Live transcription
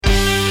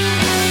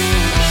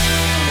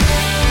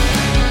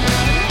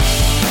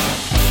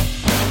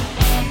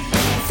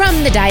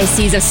From the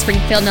Diocese of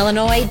Springfield,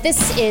 Illinois,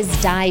 this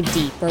is Dive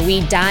Deep, where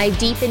we dive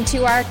deep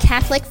into our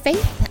Catholic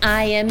faith.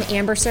 I am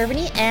Amber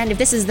Cerveny, and if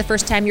this is the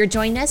first time you're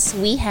joining us,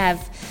 we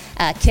have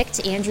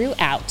kicked Andrew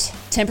out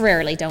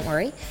temporarily, don't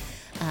worry.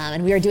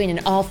 And we are doing an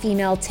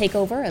all-female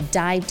takeover of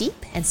Dive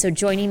Deep. And so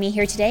joining me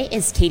here today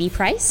is Katie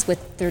Price,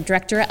 with the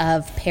Director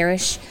of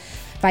Parish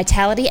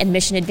Vitality and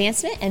Mission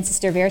Advancement, and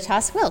Sister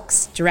Veritas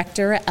Wilkes,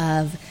 Director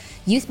of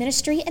Youth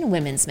Ministry and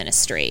Women's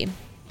Ministry.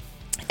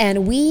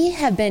 And we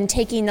have been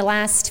taking the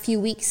last few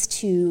weeks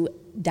to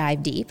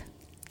dive deep,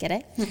 get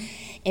it?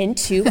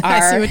 Into our...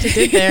 I see what you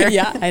did there.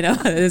 Yeah, I know,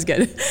 it is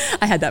good.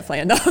 I had that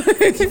planned.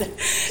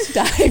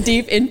 Dive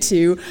deep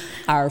into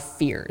our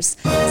fears.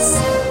 I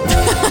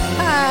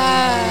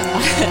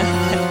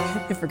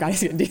forgot I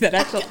was going to do that,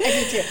 actually.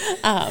 Me too.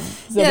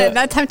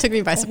 That time took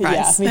me by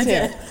surprise. Yeah, me too.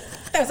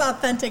 That was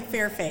authentic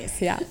fear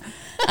face. Yeah.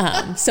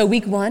 So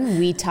week 1,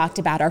 we talked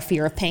about our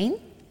fear of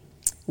pain.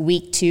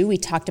 Week 2, we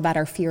talked about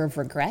our fear of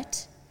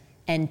regret.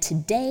 And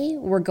today,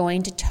 we're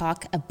going to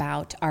talk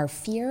about our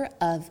fear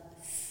of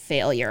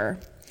failure,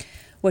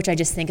 which I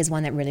just think is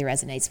one that really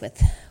resonates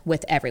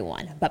with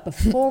everyone. But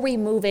before we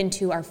move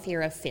into our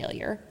fear of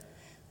failure,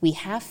 we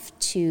have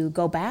to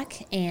go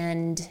back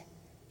and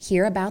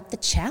hear about the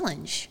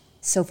challenge.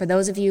 So for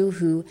those of you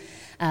who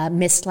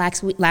missed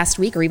last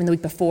week or even the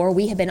week before,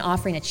 we have been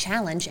offering a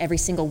challenge every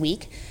single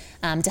week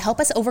to help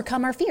us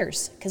overcome our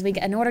fears. Because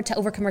in order to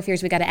overcome our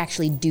fears, we got to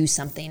actually do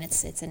something.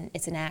 It's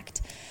an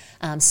act.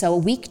 So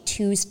week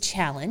 2's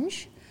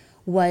challenge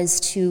was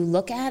to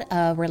look at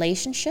a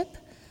relationship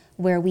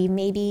where we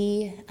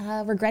maybe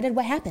regretted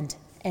what happened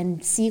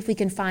and see if we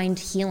can find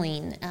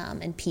healing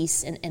and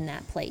peace in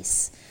that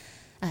place.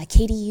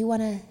 Katie, you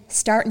want to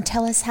start and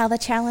tell us how the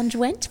challenge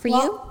went for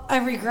you? I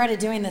regretted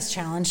doing this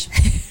challenge.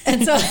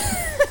 And so...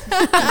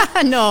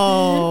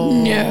 No,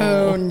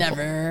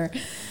 never.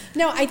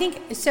 No, I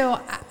think,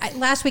 so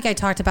last week I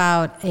talked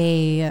about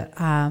a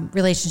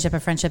relationship, a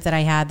friendship that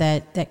I had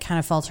that kind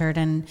of faltered,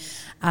 and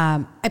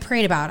I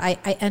prayed about.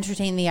 I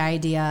entertained the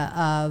idea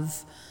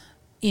of,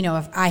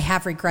 if I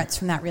have regrets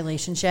from that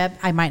relationship,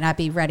 I might not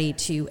be ready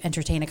to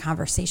entertain a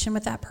conversation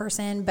with that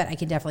person, but I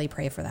can definitely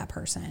pray for that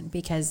person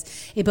because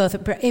it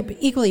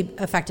equally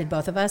affected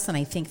both of us, and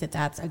I think that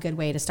that's a good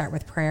way to start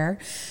with prayer.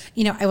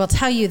 I will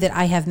tell you that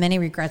I have many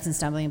regrets and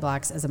stumbling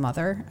blocks as a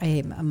mother. I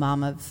am a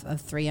mom of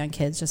 3 young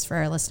kids, just for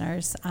our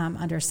listeners,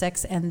 under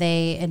 6,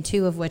 and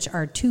 2 of which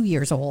are 2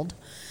 years old.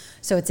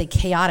 So it's a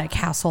chaotic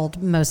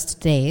household most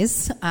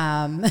days,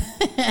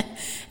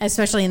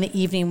 especially in the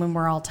evening when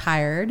we're all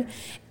tired.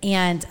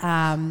 And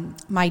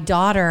my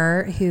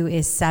daughter, who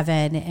is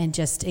 7 and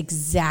just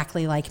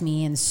exactly like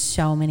me in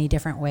so many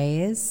different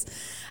ways,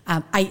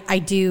 I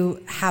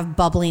do have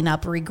bubbling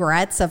up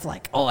regrets of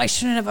like, I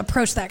shouldn't have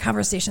approached that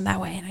conversation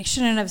that way, and I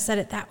shouldn't have said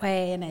it that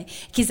way. And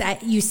because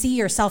you see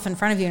yourself in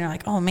front of you, and you're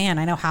like, oh man,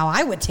 I know how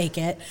I would take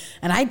it,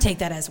 and I'd take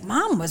that as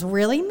Mom was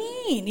really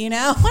mean,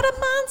 what a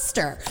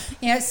monster,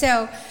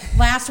 So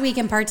last week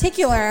in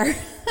particular,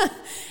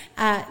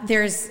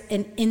 there's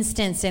an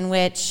instance in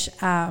which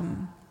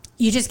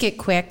you just get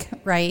quick,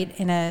 right,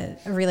 in a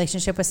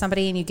relationship with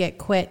somebody, and you get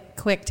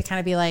quick to kind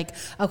of be like,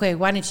 okay,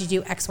 why don't you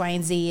do X, Y,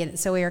 and Z? And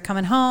so we were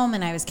coming home,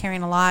 and I was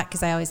carrying a lot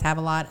because I always have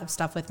a lot of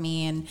stuff with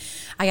me, and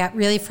I got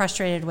really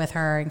frustrated with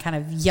her and kind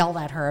of yelled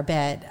at her a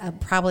bit,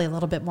 probably a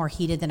little bit more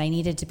heated than I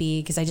needed to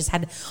be because I just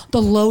had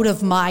the load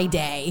of my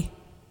day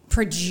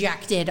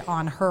projected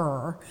on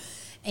her.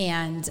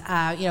 And,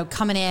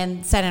 coming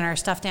in, setting our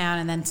stuff down,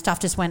 and then stuff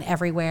just went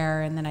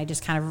everywhere, and then I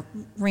just kind of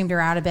reamed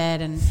her out a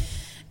bit, and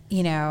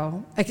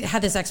I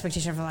had this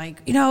expectation of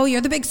like, you're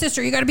the big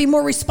sister. You got to be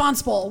more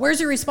responsible. Where's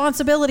your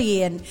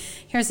responsibility? And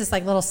here's this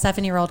like little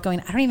 7-year-old going,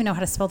 I don't even know how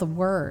to spell the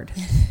word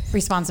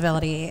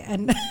responsibility.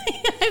 And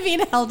I'm being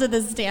held to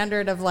the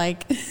standard of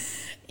like,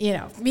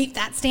 meet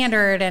that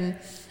standard. And,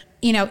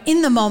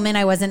 in the moment,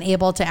 I wasn't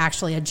able to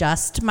actually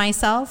adjust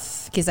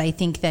myself because I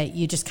think that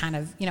you just kind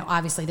of,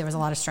 obviously there was a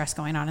lot of stress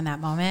going on in that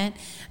moment.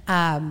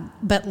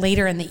 But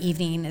later in the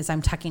evening, as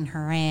I'm tucking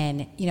her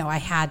in, I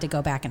had to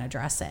go back and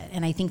address it.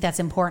 And I think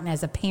that's important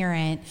as a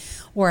parent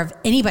or of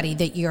anybody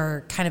that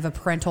you're kind of a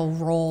parental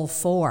role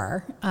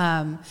for,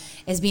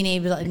 is being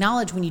able to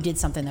acknowledge when you did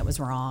something that was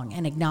wrong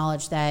and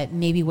acknowledge that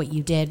maybe what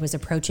you did was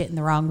approach it in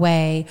the wrong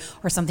way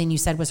or something you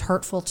said was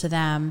hurtful to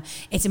them.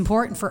 It's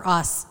important for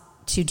us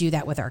to do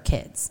that with our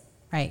kids,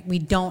 right? We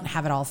don't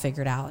have it all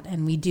figured out,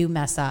 and we do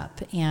mess up,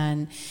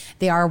 and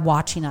they are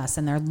watching us,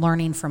 and they're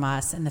learning from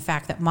us. And the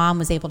fact that Mom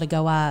was able to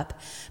go up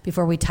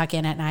before we tuck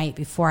in at night,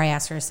 before I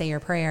asked her to say her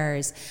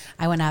prayers,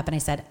 I went up and I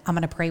said, I'm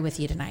going to pray with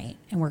you tonight,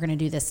 and we're going to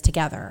do this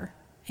together.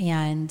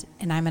 And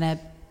I'm going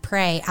to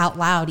pray out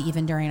loud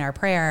even during our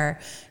prayer,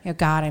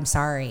 God, I'm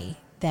sorry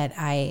that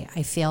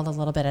I failed a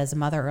little bit as a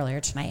mother earlier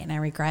tonight, and I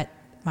regret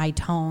my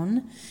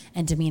tone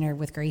and demeanor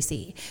with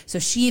Gracie. So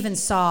she even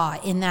saw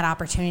in that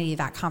opportunity,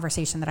 that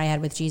conversation that I had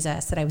with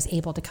Jesus, that I was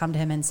able to come to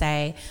him and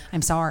say,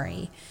 I'm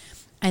sorry.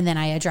 And then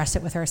I addressed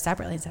it with her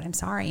separately and said, I'm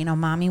sorry,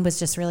 mommy was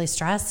just really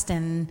stressed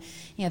and,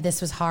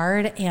 this was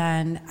hard.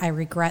 And I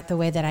regret the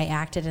way that I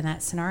acted in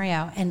that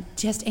scenario. And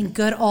just in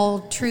good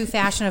old true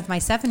fashion of my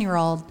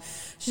 7-year-old,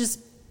 she's just,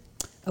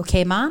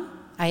 okay, Mom,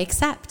 I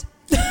accept.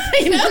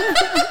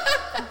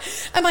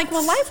 I'm like,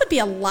 well, life would be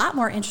a lot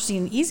more interesting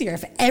and easier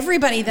if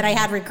everybody that I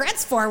had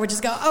regrets for would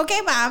just go, okay,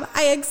 Mom,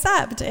 I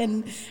accept.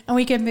 And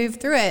we could move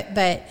through it.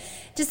 But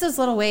just those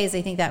little ways,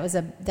 I think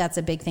that's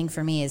a big thing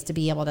for me, is to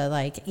be able to,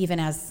 like, even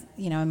as,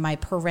 in my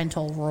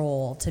parental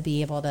role, to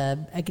be able to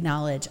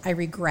acknowledge I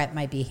regret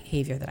my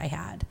behavior that I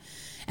had.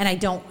 And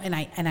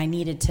I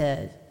needed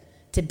to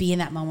be in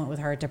that moment with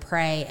her, to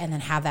pray, and then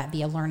have that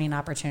be a learning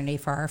opportunity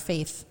for our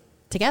faith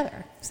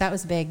together. So that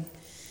was big.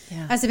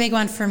 Yeah. That's a big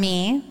one for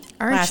me.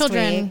 Our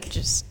children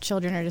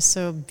are just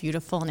so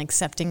beautiful and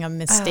accepting of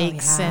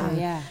mistakes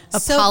and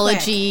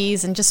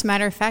apologies, and just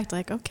matter of fact,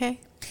 like,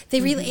 okay.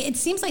 They really, it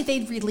seems like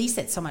they release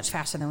it so much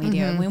faster than we do,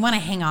 and we want to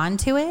hang on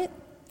to it,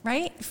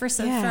 right? For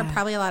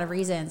probably a lot of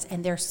reasons,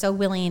 and they're so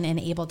willing and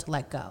able to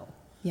let go.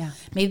 Yeah,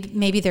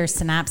 maybe there's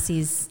synapse in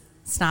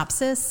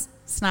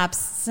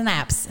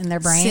their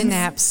brain.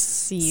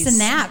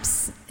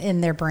 Synapse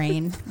in their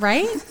brain,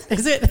 right?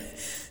 Is it?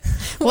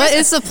 What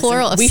is the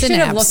plural of synapse? We should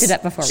have looked it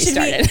up before we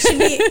started.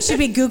 Should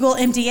we Google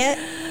empty it?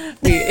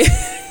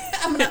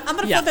 I'm gonna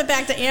flip it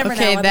back to Amber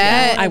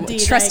now. Okay,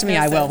 trust me,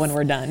 I will when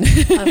we're done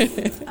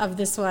of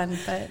this one.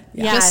 But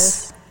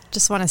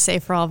just want to say,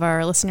 for all of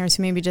our listeners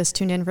who maybe just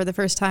tuned in for the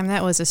first time,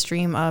 that was a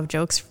stream of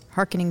jokes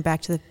harkening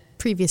back to the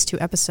previous 2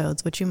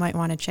 episodes, which you might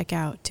want to check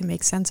out to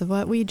make sense of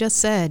what we just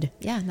said.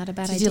 Yeah, not a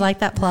bad idea. Did you like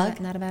that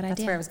plug? Not a bad idea.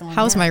 That's where I was going.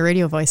 How's my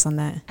radio voice on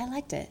that? I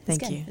liked it.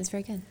 Thank you. It was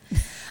very good.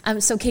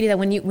 So, Katie, that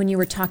when you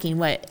were talking,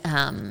 what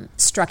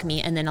struck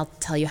me, and then I'll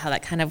tell you how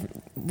that kind of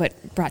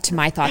what brought to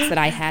my thoughts that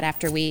I had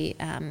after we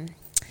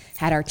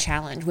had our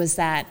challenge, was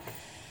that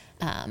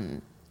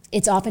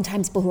it's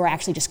oftentimes people who are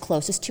actually just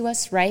closest to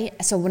us, right?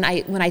 So when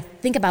I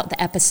think about the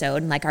episode,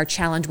 and like our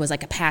challenge was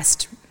like a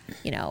past,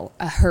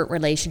 a hurt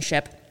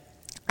relationship,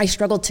 I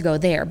struggled to go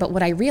there. But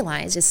what I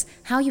realized is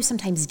how you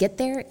sometimes get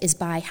there is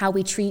by how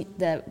we treat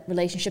the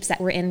relationships that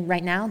we're in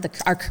right now,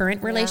 our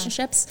current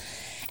relationships.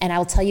 And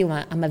I'll tell you,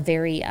 I'm a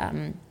very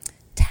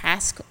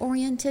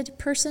task-oriented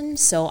person.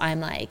 So I'm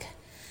like,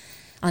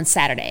 on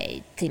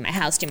Saturday, clean my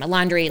house, do my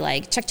laundry,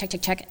 like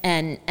check.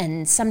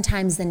 And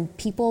sometimes then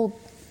people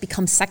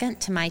become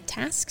second to my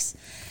tasks.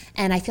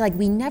 And I feel like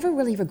we never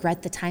really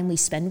regret the time we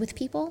spend with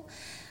people.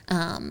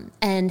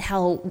 And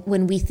how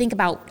when we think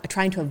about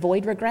trying to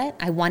avoid regret,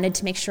 I wanted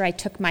to make sure I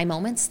took my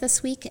moments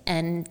this week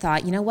and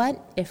thought, you know what,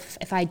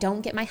 if I don't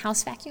get my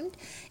house vacuumed,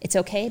 it's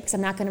okay, because I'm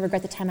not going to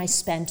regret the time I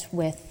spent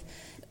with,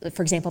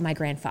 for example, my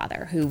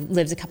grandfather, who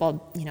lives a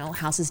couple,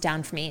 houses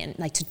down from me, and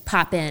like to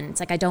pop in.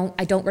 It's like I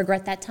don't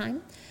regret that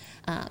time.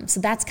 So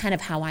that's kind of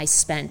how I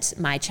spent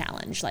my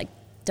challenge. Like,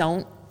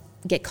 don't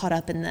get caught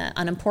up in the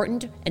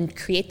unimportant and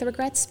create the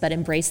regrets, but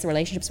embrace the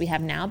relationships we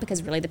have now,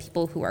 because really the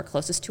people who are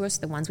closest to us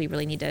are the ones we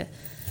really need to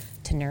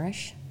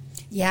nourish.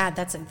 Yeah,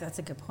 that's a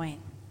good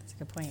point. That's a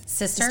good point.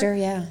 Sister,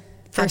 yeah.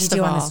 How do you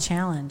do on this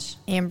challenge?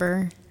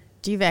 Amber,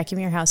 do you vacuum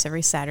your house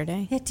every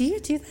Saturday? Yeah, do you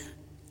do that?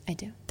 I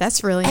do.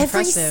 That's really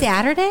impressive. Every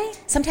Saturday?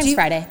 Sometimes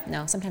Friday.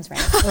 No, sometimes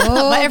Friday.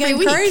 But every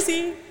week.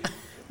 Crazy.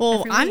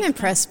 Well, I'm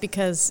impressed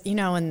because, in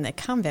the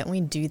convent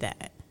we do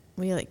that.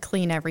 We like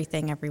clean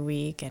everything every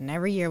week, and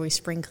every year we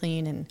spring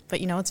clean,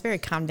 but it's very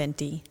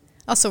convent-y.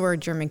 Also, we're a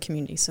German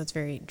community, so it's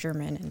very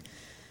German, and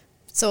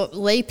so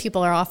lay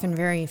people are often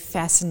very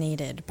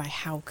fascinated by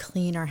how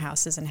clean our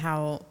house is and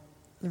how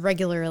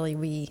regularly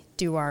we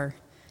do our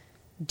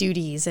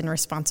duties and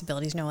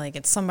responsibilities. Like,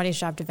 it's somebody's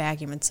job to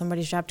vacuum, it's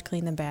somebody's job to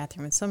clean the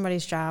bathroom, it's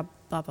somebody's job,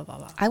 blah, blah, blah,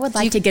 blah. I would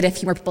like to get a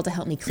few more people to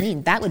help me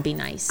clean. That would be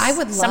nice. I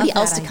would love somebody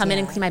else to come in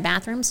and clean my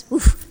bathrooms.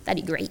 Oof,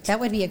 that'd be great. That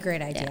would be a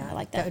great idea. Yeah, I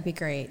like that. That would be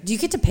great. Do you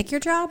get to pick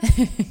your job?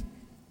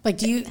 Like,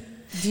 do you?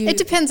 It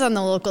depends on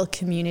the local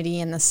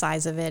community and the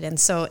size of it. And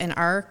so in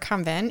our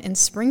convent in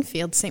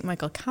Springfield, St.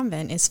 Michael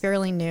Convent is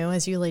fairly new,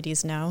 as you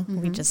ladies know.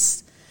 Mm-hmm. We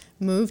just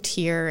moved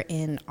here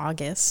in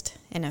August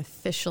and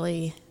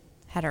officially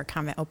had our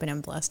convent open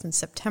and blessed in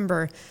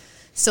September.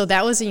 So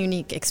that was a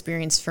unique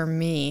experience for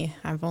me.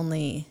 I've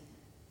only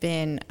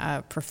been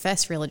a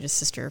professed religious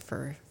sister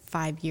for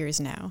 5 years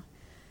now,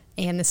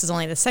 and this is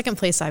only the second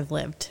place I've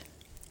lived.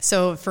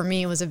 So for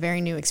me, it was a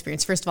very new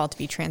experience. First of all, to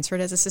be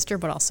transferred as a sister,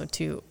 but also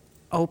to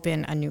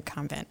open a new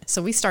convent.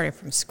 So we started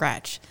from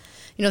scratch.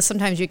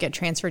 Sometimes you get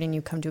transferred and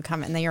you come to a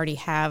convent and they already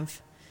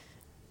have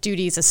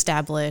duties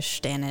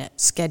established and a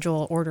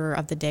schedule order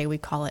of the day, we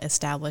call it,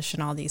 established,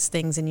 and all these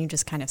things, and you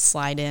just kind of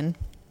slide in.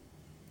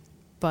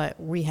 But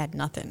we had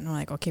nothing. We're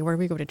like, okay, where do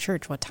we go to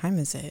church? What time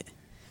is it?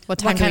 What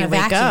time do we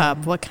wake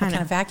up? What kind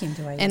of vacuum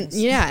do I use? And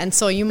and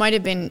so you might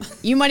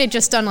have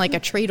just done like a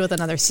trade with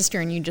another sister,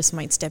 and you just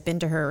might step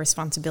into her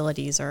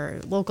responsibilities,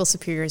 or local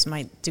superiors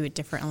might do it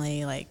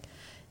differently. Like,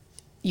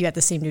 you have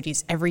the same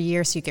duties every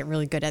year, so you get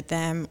really good at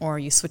them, or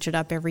you switch it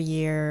up every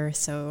year,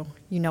 so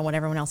you know what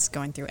everyone else is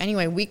going through.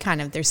 Anyway,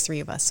 there's 3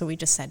 of us, so we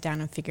just sat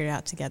down and figured it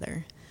out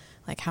together.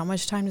 like how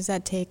much time does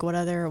that take? What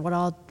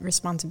all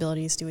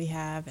responsibilities do we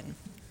have? And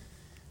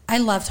I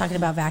love talking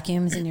about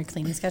vacuums and your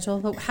cleaning schedule,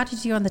 but how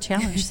did you do on the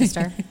challenge,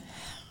 sister?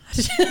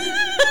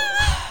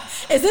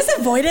 Is this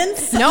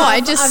avoidance? No,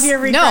 of your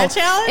regret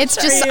challenge? It's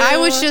just I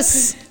was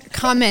just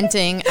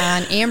commenting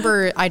on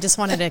Amber. I just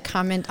wanted to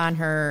comment on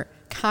her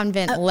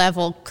convent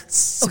level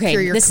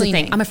superior this cleaning. is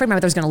the thing. I'm afraid my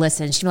mother's going to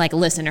listen. She'd be like,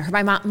 listen,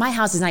 my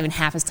house is not even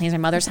half as clean as my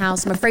mother's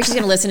house. I'm afraid she's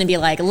going to listen and be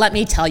like, let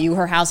me tell you,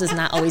 her house is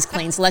not always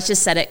clean. So let's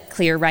just set it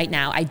clear right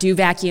now. I do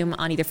vacuum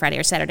on either Friday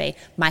or Saturday.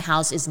 My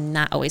house is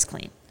not always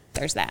clean.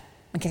 There's that.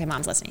 In case my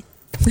mom's listening.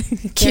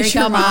 There you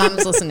go,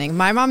 mom's listening.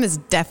 My mom is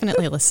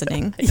definitely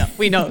listening. No,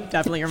 we know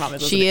definitely your mom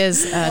is listening. She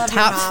is a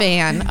top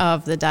fan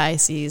of the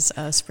Diocese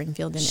of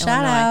Springfield in Shout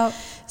Illinois. out.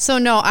 So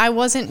no, I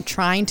wasn't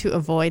trying to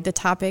avoid the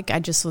topic. I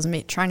just was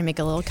trying to make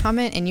a little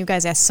comment, and you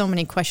guys asked so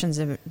many questions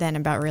then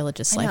about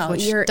religious life,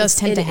 which does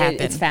tend to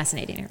happen. It's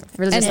fascinating.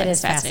 Religious life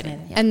is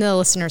fascinating. Yeah. And the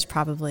listeners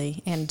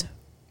probably, and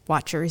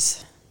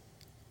watchers,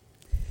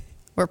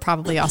 were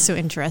probably also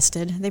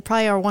interested. They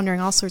probably are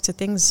wondering all sorts of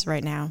things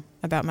right now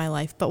about my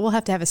life, but we'll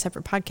have to have a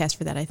separate podcast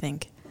for that, I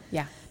think.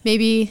 Yeah.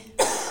 Maybe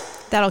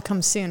that'll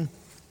come soon.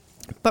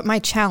 But my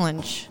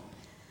challenge,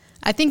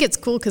 I think it's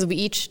cool because we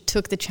each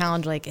took the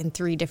challenge like in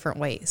 3 different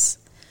ways.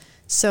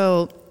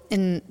 So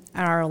in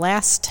our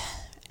last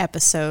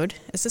episode,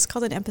 is this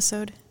called an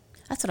episode?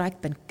 That's what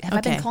I've been. Have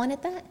I been calling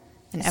it that?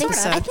 An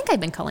episode. I think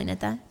I've been calling it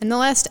that. In the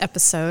last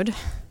episode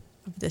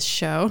of this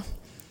show,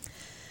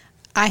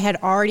 I had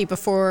already,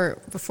 before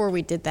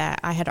we did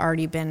that, I had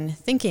already been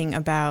thinking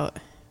about,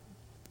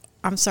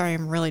 I'm sorry,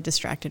 I'm really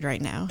distracted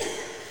right now.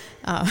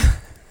 I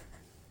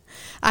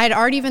had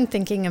already been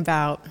thinking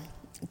about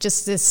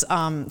just this,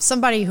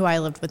 somebody who I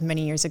lived with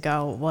many years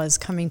ago was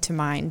coming to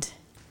mind.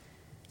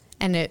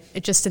 And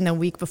it just in the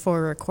week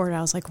before we recorded,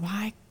 I was like,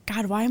 why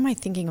am I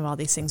thinking of all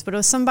these things? But it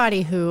was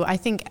somebody who I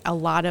think a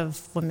lot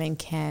of women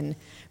can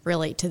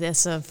relate to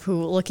this, of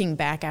who, looking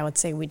back, I would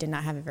say we did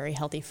not have a very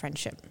healthy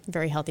friendship,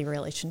 very healthy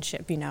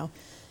relationship,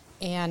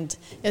 And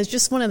it was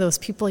just one of those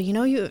people,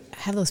 you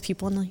have those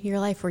people in your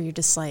life where you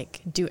just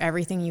like do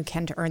everything you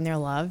can to earn their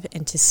love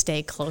and to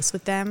stay close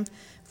with them.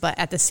 But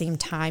at the same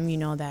time, you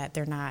know that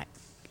they're not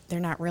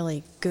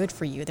really good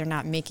for you. They're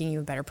not making you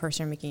a better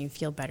person or making you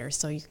feel better.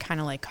 So you're kind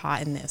of like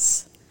caught in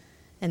this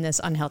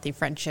unhealthy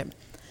friendship.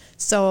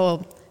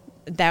 So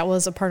that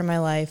was a part of my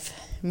life.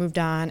 Moved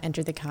on,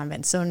 entered the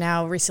convent. So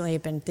now recently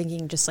I've been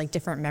thinking just like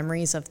different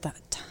memories of the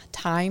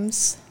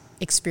times,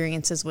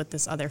 experiences with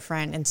this other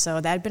friend. And so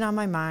that had been on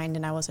my mind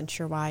and I wasn't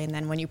sure why. And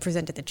then when you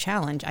presented the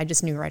challenge, I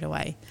just knew right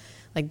away,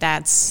 like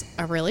that's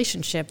a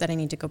relationship that I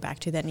need to go back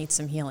to that needs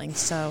some healing.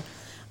 So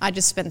I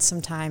just spent some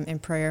time in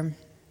prayer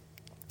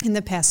in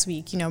the past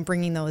week,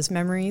 bringing those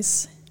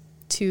memories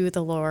to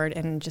the Lord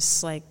and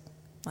just like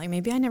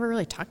maybe I never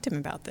really talked to him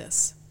about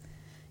this.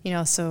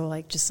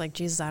 So just like,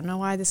 Jesus, I don't know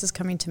why this is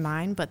coming to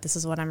mind, but this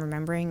is what I'm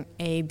remembering,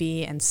 A,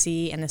 B, and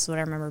C, and this is what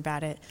I remember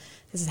about it.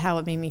 This is how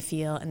it made me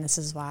feel, and this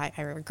is why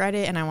I regret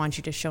it, and I want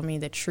you to show me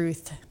the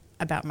truth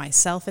about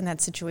myself in that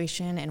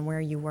situation and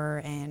where you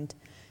were, and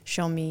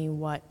show me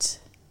what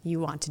you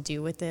want to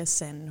do with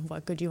this and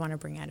what good you want to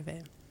bring out of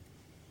it.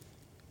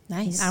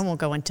 Nice. I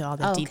won't go into all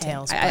the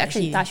details. I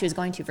actually thought she was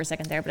going to for a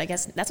second there, but I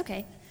guess that's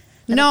okay.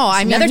 No,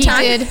 I mean, he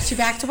did. She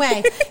backed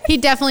away. He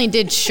definitely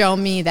did show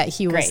me that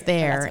he was Great.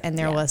 there, and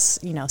there was,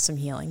 some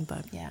healing.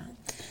 But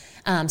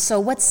yeah. So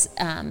what's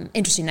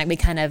interesting that we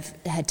kind of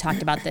had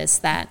talked about this,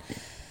 that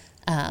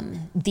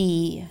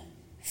the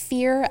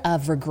fear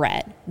of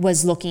regret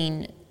was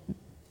looking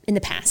in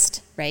the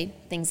past, right?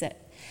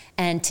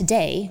 And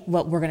today,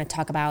 what we're going to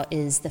talk about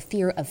is the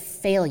fear of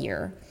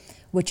failure,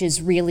 which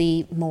is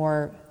really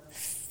more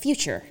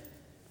future,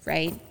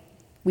 right?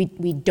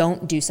 We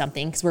don't do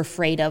something because we're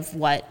afraid of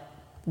what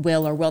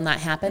will or will not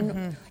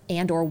happen,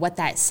 and or what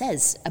that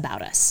says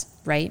about us,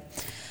 right?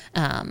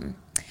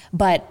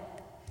 But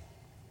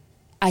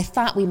I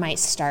thought we might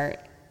start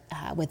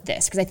with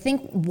this, because I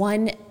think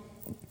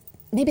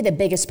maybe the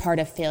biggest part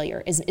of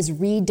failure is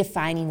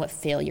redefining what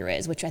failure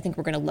is, which I think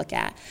we're going to look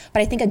at.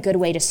 But I think a good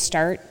way to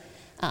start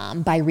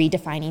by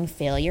redefining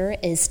failure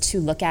is to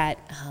look at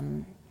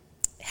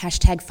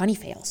hashtag funny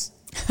fails.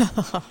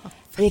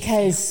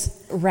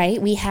 Because, right,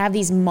 we have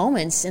these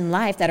moments in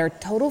life that are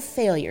total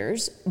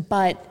failures,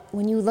 but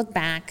when you look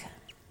back,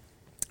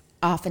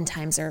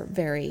 oftentimes are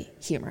very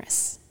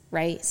humorous,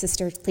 right?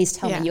 Sister, please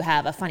tell me you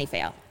have a funny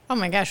fail. Oh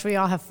my gosh, we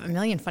all have a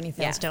million funny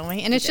fails, don't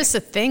we? And it's just a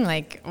thing,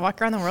 like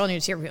walk around the world and you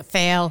just hear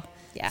fail,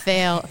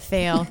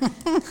 fail.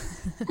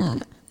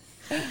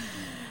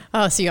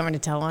 Oh, so you want me to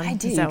tell one? I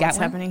do. Is that what's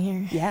happening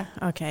here? Yeah.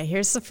 Okay,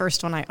 here's the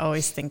first one I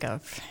always think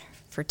of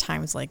for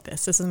times like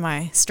this. This is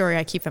my story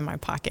I keep in my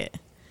pocket.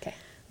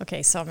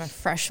 Okay, so I'm a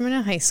freshman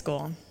in high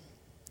school,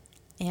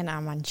 and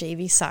I'm on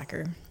JV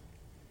soccer.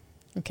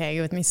 Okay,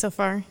 you with me so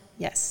far?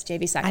 Yes,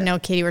 JV soccer. I know,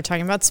 Katie, we're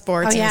talking about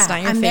sports, and it's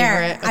not your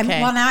favorite. Okay.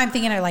 Now I'm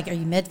thinking, are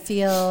you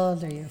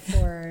midfield? Are you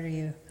forward? Are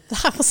you?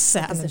 I was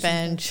sat on the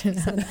bench. I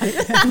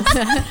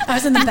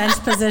was in the bench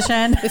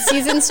position. The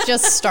season's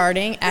just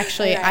starting.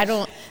 Actually,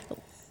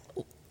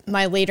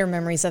 my later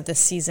memories of this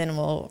season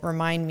will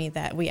remind me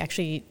that we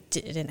actually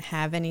didn't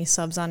have any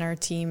subs on our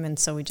team, and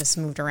so we just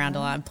moved around a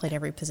lot and played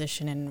every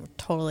position, and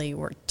totally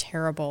were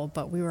terrible,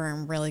 but we were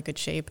in really good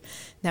shape.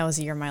 That was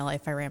a year of my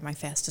life I ran my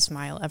fastest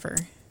mile ever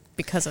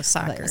because of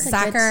soccer.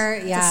 Soccer,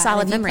 it's a yeah.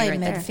 solid If you memory played right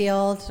there.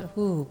 midfield.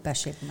 Ooh,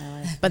 best shape of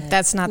my life. But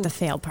that's not the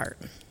fail part.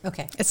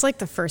 Okay. It's like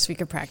the first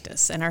week of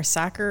practice, and our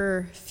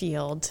soccer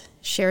field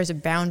shares a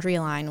boundary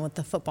line with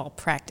the football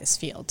practice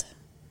field.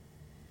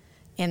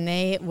 And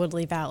they would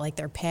leave out like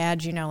their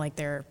pads, like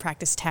their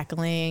practice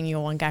tackling.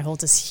 One guy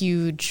holds this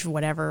huge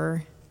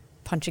whatever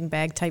punching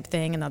bag type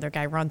thing, and the other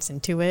guy runs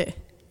into it,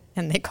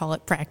 and they call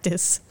it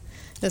practice.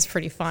 That's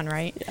pretty fun,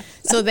 right? Yeah.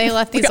 So they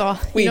left these all.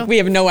 We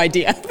have no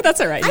idea, but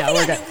that's all right. Yeah,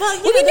 we're good.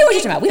 Well, we know what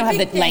you're talking about. We don't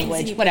have the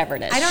language, whatever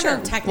it is. I don't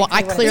know technically. Well,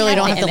 I clearly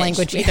don't have the image.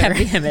 language We either.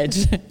 have the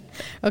image.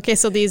 Okay,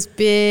 so these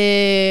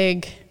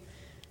big,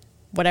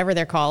 whatever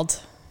they're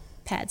called,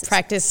 Pads.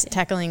 practice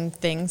tackling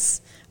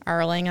things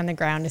are laying on the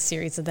ground, a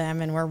series of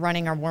them, and we're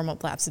running our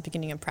warm-up laps at the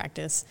beginning of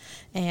practice.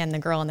 And the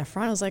girl in the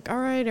front was like, all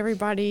right,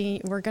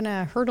 everybody, we're going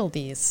to hurdle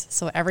these.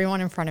 So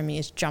everyone in front of me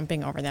is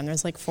jumping over them.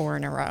 There's like 4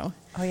 in a row.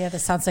 Oh, yeah,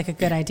 this sounds like a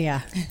good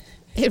idea.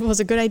 It was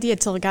a good idea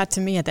until it got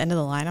to me at the end of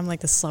the line. I'm like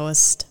the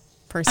slowest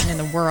person in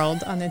the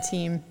world on the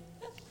team.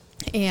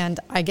 And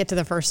I get to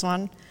the first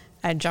one,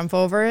 I jump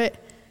over it,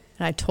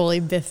 and I totally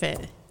biff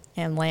it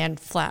and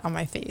land flat on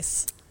my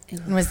face.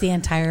 And was the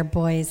entire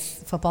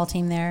boys football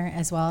team there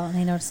as well, and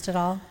they noticed it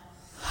all?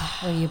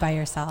 Or were you by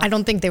yourself? I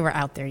don't think they were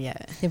out there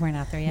yet. They weren't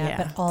out there yet, Yeah,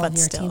 but all but of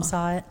your still. team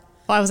saw it?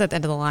 Well, I was at the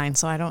end of the line,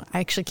 so I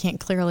actually can't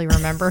clearly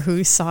remember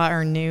who saw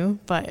or knew,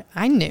 but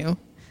I knew.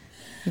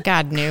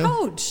 God knew.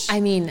 Coach! I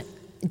mean,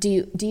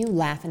 do you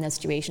laugh in those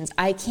situations?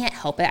 I can't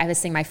help it. I was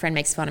saying my friend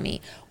makes fun of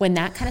me. When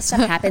that kind of stuff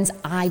happens,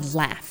 I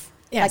laugh.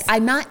 Yes. Like,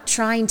 I'm not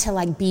trying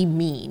to be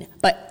mean,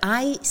 but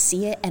I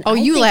see it and Oh, I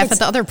you think laugh it's-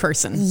 at the other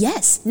person.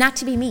 Yes, not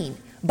to be mean,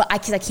 but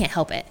because I can't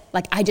help it.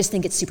 I just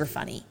think it's super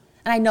funny.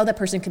 And I know that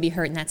person could be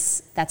hurt and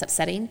that's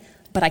upsetting,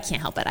 but I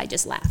can't help it. I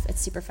just laugh.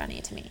 It's super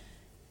funny to me.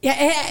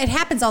 Yeah, it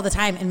happens all the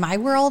time in my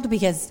world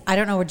because I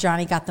don't know where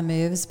Johnny got the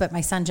moves, but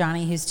my son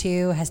Johnny, who's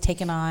 2, has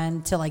taken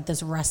on to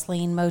this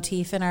wrestling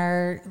motif in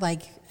our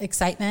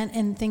excitement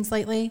and things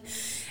lately.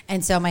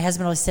 And so my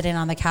husband was sitting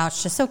on the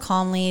couch just so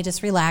calmly,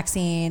 just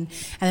relaxing. And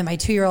then my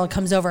 2-year-old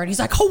comes over and he's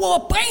like,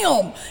 oh,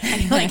 bam!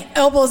 And he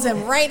elbows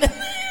him right in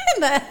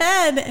the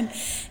head. And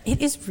it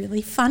is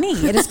really funny.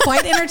 It is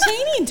quite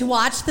entertaining to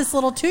watch this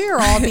little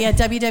 2-year-old be a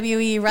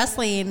WWE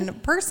wrestling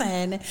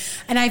person.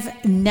 And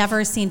I've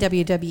never seen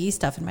WWE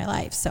stuff in my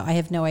life, so I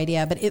have no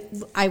idea. But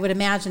I would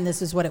imagine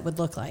this is what it would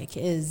look like,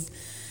 is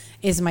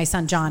my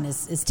son John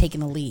is taking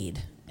the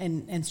lead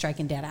and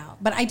striking Dad out.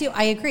 But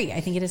I agree.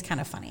 I think it is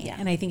kind of funny. Yeah.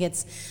 And I think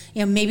it's,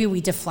 maybe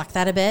we deflect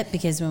that a bit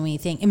because when we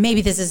think, and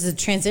maybe this is a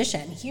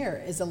transition,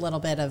 here is a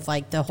little bit of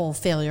the whole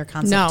failure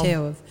concept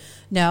too.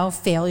 No,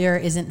 failure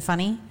isn't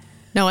funny.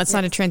 No, it's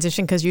not a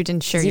transition because you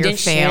didn't share You your didn't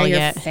fail share your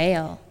yet.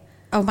 fail.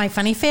 Oh, my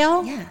funny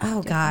fail? Yeah.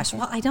 Oh gosh.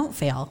 Well, I don't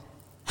fail.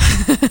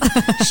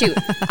 Shoot,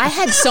 I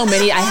had so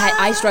many.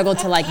 I struggled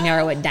to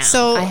narrow it down.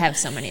 So- I have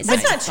so many.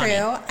 That's not It's funny.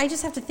 true. I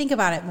just have to think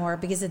about it more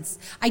because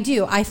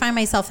I find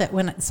myself that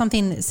when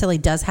something silly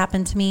does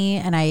happen to me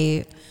and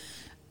I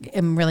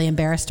am really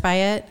embarrassed by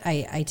it,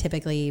 I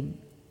typically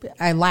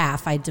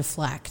laugh, I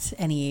deflect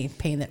any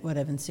pain that would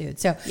have ensued.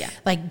 So Yeah.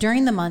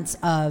 During the months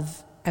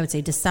of, I would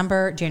say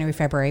December, January,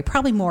 February,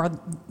 probably more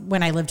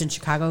when I lived in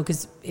Chicago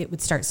because it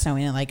would start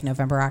snowing in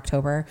November,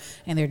 October,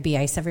 and there'd be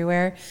ice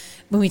everywhere.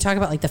 When we talk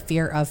about the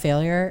fear of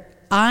failure,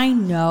 I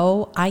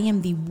know I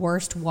am the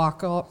worst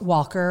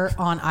walker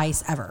on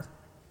ice ever.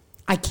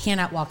 I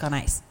cannot walk on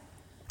ice.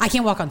 I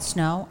can't walk on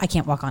snow. I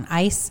can't walk on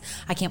ice.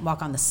 I can't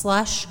walk on the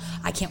slush.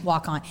 I can't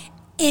walk on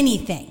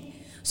anything.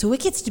 So it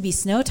gets to be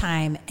snow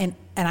time, and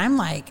I'm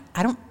like,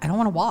 I don't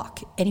want to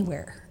walk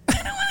anywhere.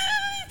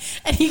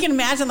 And you can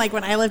imagine,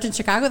 when I lived in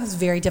Chicago, that's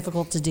very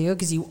difficult to do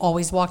because you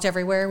always walked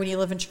everywhere when you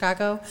live in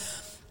Chicago.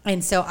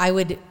 And so I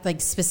would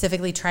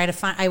specifically try to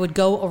find, I would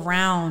go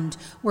around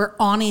where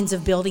awnings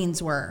of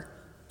buildings were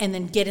and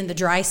then get in the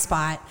dry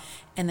spot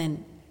and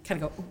then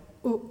kind of go,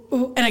 ooh, ooh,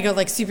 ooh, and I go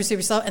super,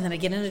 super slow. And then I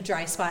get in a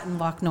dry spot and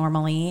walk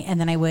normally. And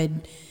then I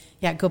would,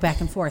 go back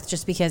and forth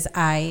just because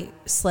I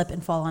slip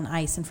and fall on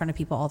ice in front of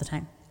people all the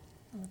time.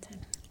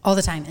 All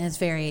the time. And it's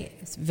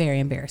very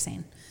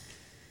embarrassing.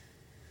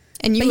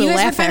 And you But would you guys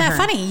would laugh find at that her.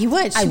 funny. You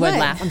would. I would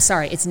laugh. I'm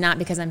sorry. It's not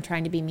because I'm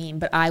trying to be mean,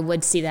 but I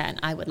would see that and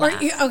I would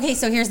laugh. Okay,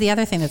 so here's the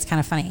other thing that's kind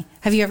of funny.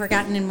 Have you ever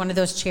gotten in one of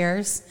those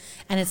chairs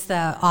and it's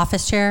the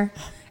office chair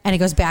and it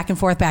goes back and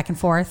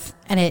forth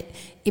and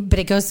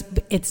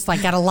it's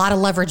got a lot of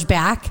leverage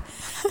back.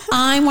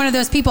 I'm one of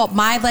those people.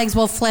 My legs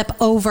will flip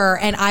over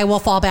and I will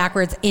fall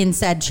backwards in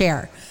said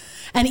chair.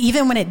 And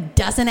even when it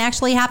doesn't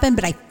actually happen,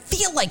 but I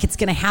feel like it's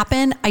going to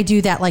happen, I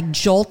do that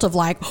jolt of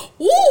ooh,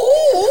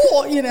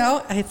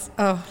 it's,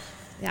 oh.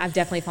 Yeah, I've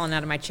definitely fallen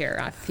out of my chair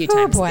a few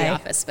times in the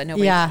office, but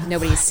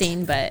nobody's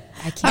seen. But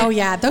I can't. Oh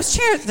yeah, those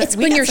chairs. It's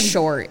when you're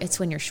short. It's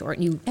when you're short.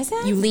 You Is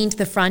it? you lean to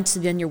the front, so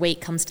then your weight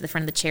comes to the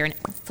front of the chair and it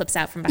flips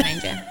out from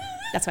behind you.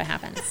 That's what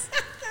happens.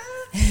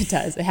 It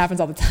does. It happens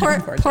all the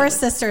time. Poor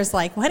sister's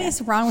like, what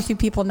is wrong with you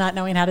people not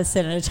knowing how to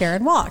sit in a chair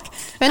and walk?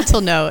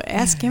 Mental note,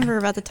 ask Amber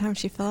about the time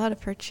she fell out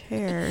of her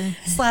chair.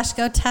 /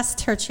 go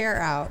test her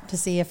chair out to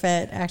see if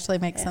it actually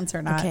makes sense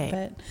or not. Okay.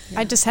 But,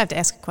 I just have to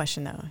ask a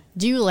question, though.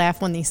 Do you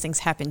laugh when these things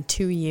happen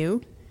to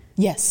you?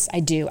 Yes,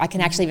 I do. I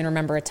can actually even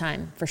remember a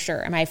time for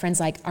sure. And my friend's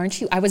like,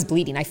 aren't you? I was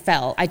bleeding. I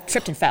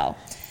tripped and fell.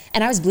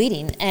 And I was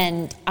bleeding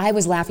and I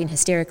was laughing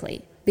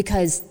hysterically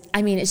because,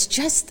 I mean, it's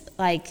just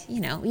like,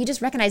 you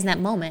just recognize in that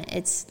moment.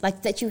 It's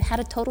like that you had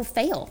a total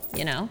fail,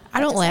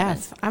 I don't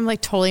laugh. I'm like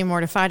totally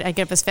mortified. I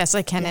get up as fast as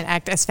I can and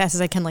act as fast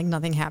as I can like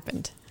nothing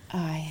happened.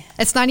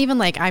 It's not even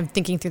like I'm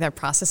thinking through that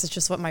process. It's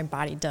just what my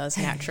body does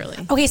naturally.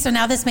 Okay, so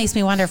now this makes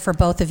me wonder for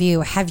both of you,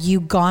 have you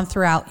gone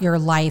throughout your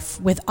life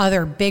with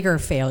other bigger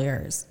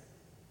failures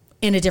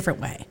in a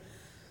different way?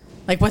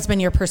 Like what's been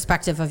your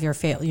perspective of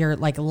your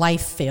like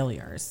life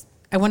failures?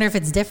 I wonder if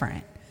it's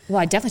different. Well,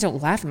 I definitely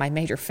don't laugh at my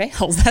major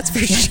fails, that's for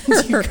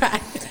sure.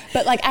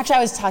 But like, actually, I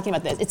was talking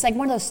about this. It's like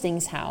one of those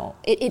things how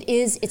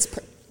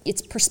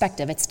it's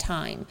perspective, it's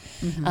time.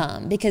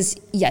 Mm-hmm. Because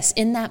yes,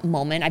 in that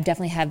moment,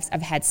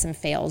 I've had some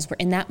fails where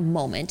in that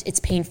moment, it's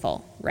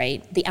painful,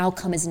 right? The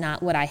outcome is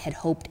not what I had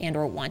hoped and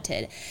or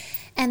wanted.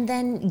 And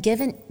then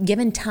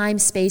given time,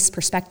 space,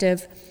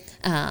 perspective,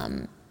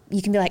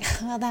 you can be like,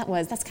 well,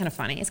 that's kind of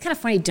funny. It's kind of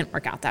funny it didn't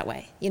work out that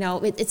way.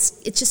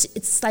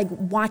 It's like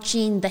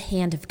watching the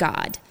hand of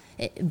God,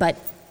 but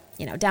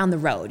down the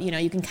road,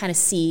 you can kind of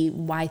see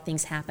why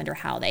things happened or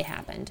how they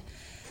happened.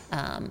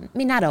 I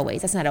mean, not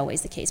always. That's not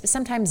always the case, but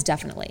sometimes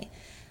definitely.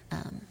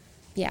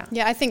 Yeah.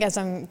 Yeah, I think as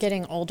I'm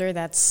getting older,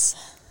 that's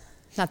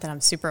not that I'm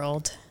super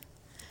old,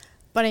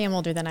 but I am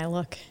older than I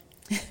look.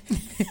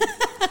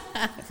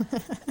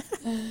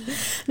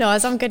 No,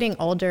 as I'm getting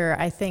older,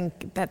 I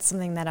think that's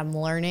something that I'm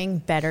learning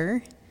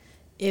better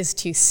is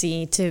to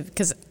see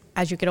because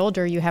as you get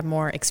older, you have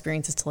more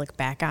experiences to look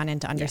back on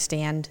and to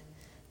understand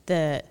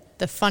the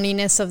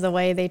funniness of the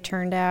way they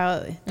turned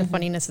out, the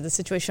funniness of the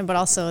situation, but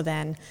also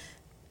then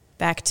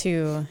back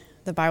to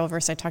the Bible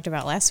verse I talked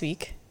about last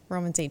week,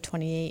 Romans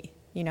 8:28,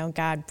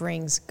 God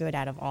brings good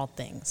out of all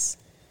things.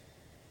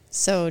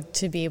 So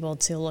to be able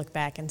to look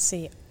back and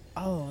see,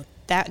 oh,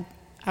 that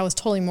I was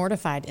totally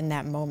mortified in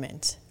that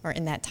moment or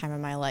in that time of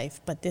my life,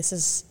 but this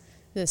is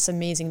this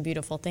amazing,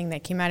 beautiful thing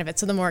that came out of it.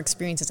 So the more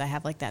experiences I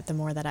have like that, the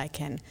more that I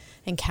can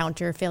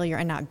encounter failure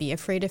and not be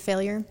afraid of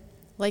failure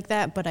like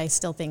that. But I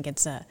still think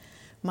it's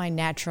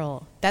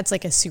that's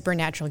like a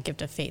supernatural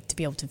gift of faith to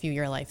be able to view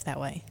your life that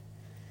way.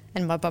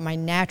 But my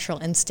natural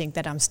instinct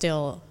that I'm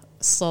still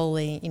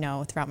slowly,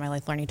 throughout my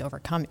life learning to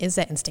overcome is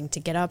that instinct to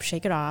get up,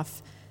 shake it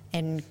off,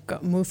 and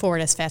move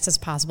forward as fast as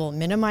possible.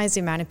 Minimize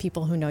the amount of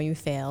people who know you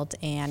failed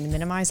and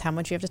minimize how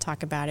much you have to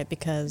talk about it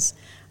because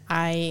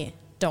I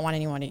don't want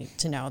anyone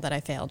to know that I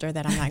failed or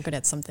that I'm not good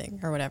at something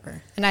or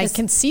whatever. And I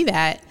can see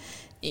that,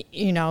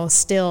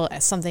 still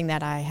as something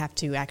that I have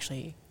to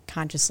actually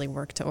consciously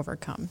work to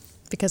overcome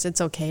because it's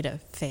okay to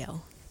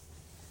fail.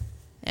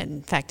 And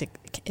in fact, it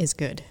is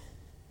good.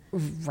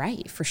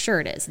 Right, for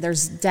sure it is.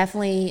 There's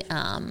definitely,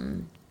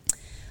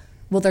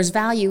 there's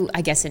value,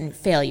 I guess, in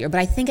failure, but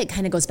I think it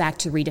kind of goes back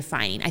to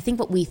redefining. I think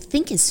what we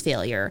think is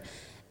failure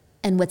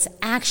and what's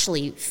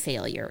actually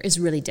failure is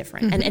really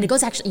different. Mm-hmm. And it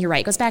goes you're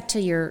right, it goes back to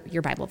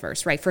your Bible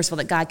verse, right? First of all,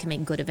 that God can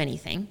make good of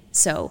anything.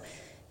 So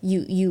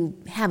you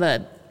have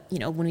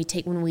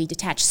when we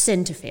detach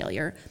sin to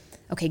failure,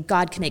 okay,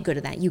 God can make good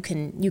of that. You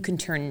can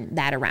turn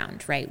that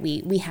around, right?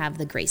 We have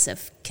the grace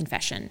of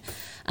confession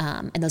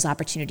and those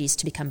opportunities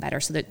to become better.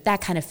 So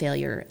that kind of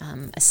failure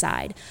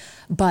aside.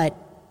 But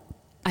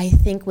I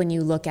think when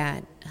you look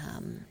at,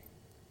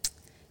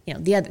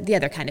 the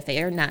other kind of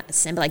failure, not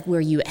sin, but like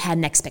where you had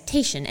an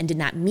expectation and did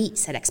not meet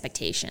said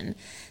expectation,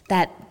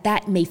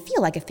 that may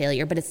feel like a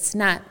failure, but it's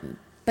not.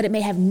 But it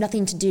may have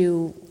nothing to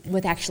do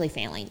with actually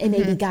failing. It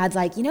may be God's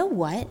like, you know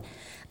what?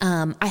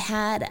 I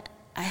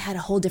had a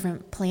whole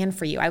different plan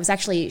for you. I was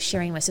actually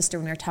sharing with my sister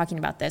when we were talking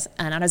about this,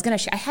 and I was going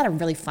to share. I had a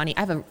really funny.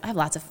 I have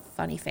lots of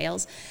funny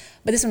fails,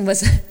 but this one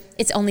was.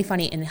 It's only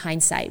funny in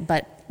hindsight.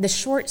 But the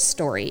short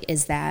story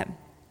is that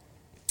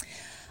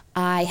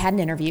I had an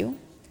interview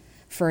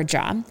for a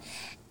job,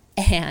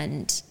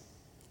 and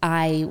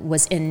I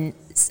lived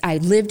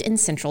in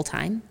Central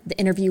Time. The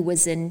interview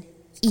was in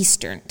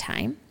Eastern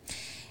Time.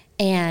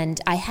 And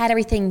I had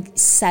everything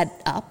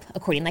set up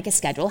according like a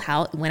schedule,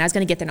 when I was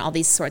going to get there and all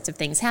these sorts of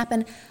things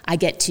happen. I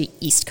get to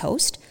East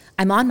Coast.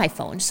 I'm on my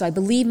phone, so I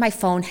believe my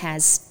phone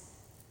has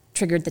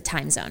triggered the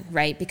time zone,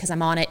 right? Because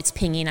I'm on it, it's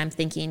pinging, I'm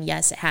thinking,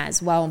 yes, it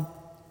has. Well,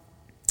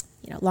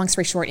 long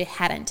story short, it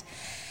hadn't.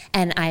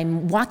 And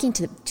I'm walking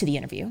to the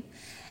interview,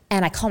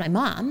 and I call my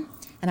mom,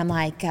 and I'm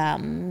like, I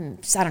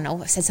don't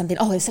know, I said something.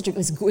 Oh, it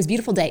was a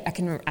beautiful day.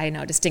 I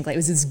know distinctly. It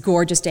was this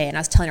gorgeous day, and I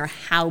was telling her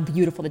how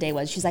beautiful the day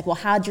was. She's like, well,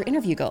 how'd your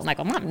interview go? I'm like,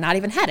 well, Mom, not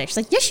even had it. She's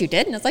like, yes, you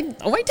did. And I was like,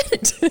 oh, I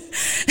didn't.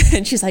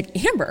 And she's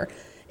like, Amber,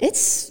 it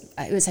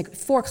was like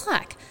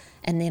 4:00,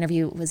 and the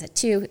interview was at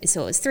 2,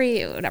 so it was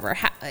 3, whatever.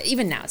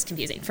 Even now, it's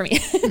confusing for me.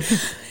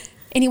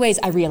 Anyways,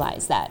 I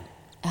realized that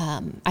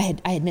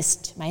I had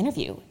missed my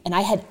interview, and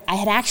I had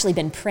actually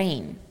been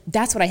praying.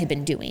 That's what I had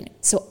been doing.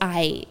 So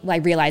I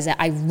realized that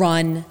I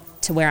run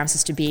to where I'm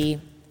supposed to be.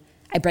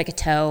 I break a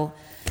toe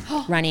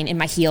running in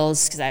my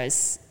heels because it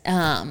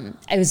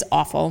was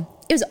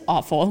awful. It was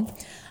awful.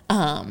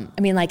 I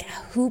mean, like,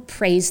 who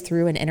prays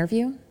through an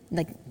interview?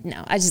 Like,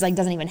 no, I just, like,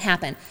 doesn't even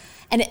happen.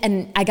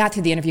 And I got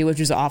through the interview, which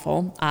was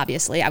awful,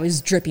 obviously. I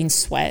was dripping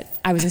sweat.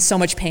 I was in so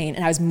much pain,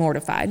 and I was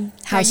mortified.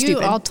 How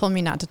stupid. You all told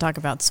me not to talk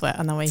about sweat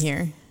on the way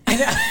here.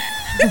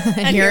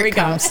 And here we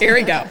go. Here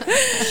we go.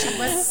 She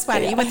was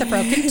sweaty with a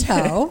broken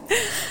toe.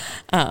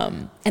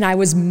 And I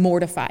was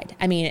mortified.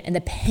 I mean, and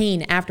the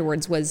pain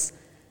afterwards was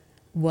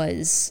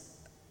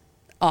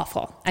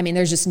awful. I mean,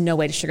 there's just no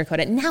way to sugarcoat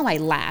it. Now I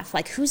laugh.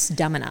 Like, who's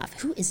dumb enough?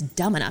 Who is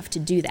dumb enough to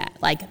do that?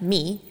 Like,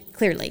 me,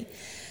 clearly.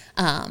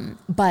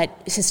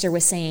 But sister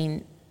was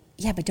saying,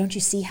 yeah, but don't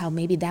you see how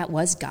maybe that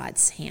was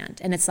God's hand?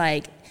 And it's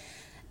like,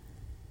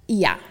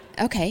 yeah,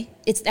 okay.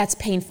 That's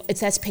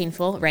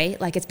painful, right?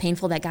 Like, it's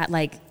painful that God,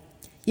 like,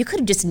 you could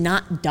have just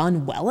not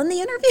done well in the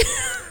interview.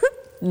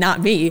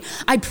 Not me.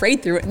 I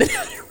prayed through it and then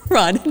I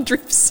run and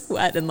drip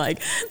sweat and,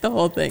 like, the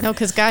whole thing. No,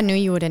 because God knew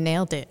you would have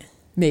nailed it.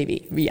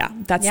 Maybe, yeah.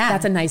 That's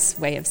a nice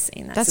way of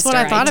saying that. That's sister.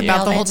 what I thought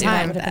about the whole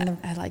time.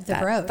 I like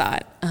that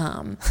thought.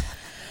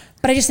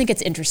 But I just think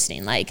it's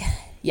interesting. Like,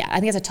 yeah,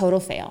 I think it's a total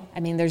fail. I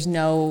mean, there's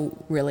no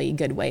really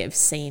good way of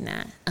saying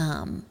that.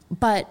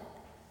 But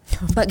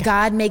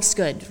God makes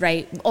good,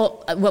 right?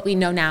 What we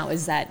know now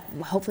is that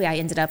hopefully I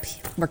ended up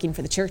working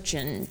for the church,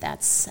 and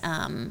that's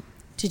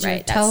Did your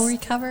toe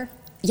recover?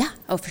 Yeah.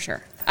 Oh, for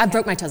sure. I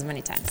broke my toes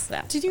many times.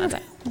 So Did you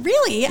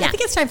really? Yeah. I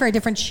think it's time for a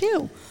different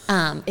shoe.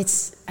 I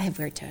have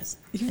weird toes.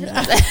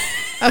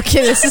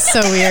 Okay, this is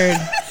so weird.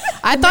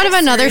 I thought of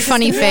another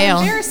funny fail.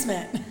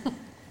 Embarrassment.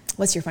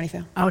 What's your funny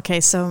fail? Okay,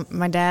 so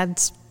my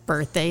dad's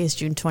birthday is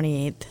June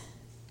 28th.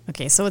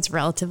 Okay, so it's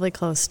relatively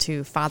close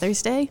to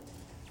Father's Day.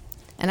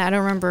 And I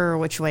don't remember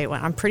which way it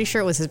went. I'm pretty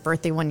sure it was his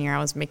birthday one year. I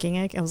was making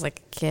it. I was like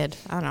a kid.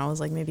 I don't know. I was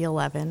like maybe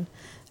 11.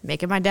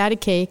 Making my dad a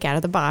cake out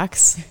of the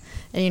box.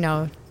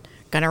 And,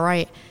 gonna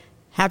write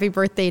happy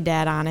birthday,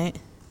 Dad, on it.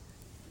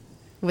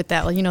 With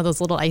that,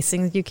 those little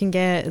icings you can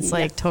get. It's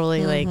like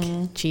totally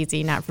like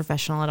cheesy, not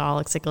professional at all.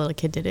 Looks like a little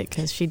kid did it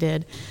because she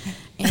did.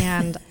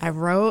 And I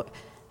wrote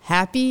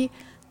Happy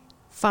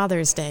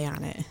Father's Day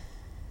on it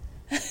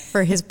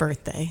for his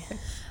birthday.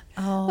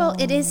 Oh. Well,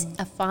 it is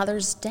a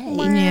Father's Day.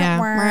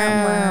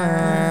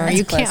 Yeah.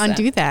 You can't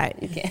undo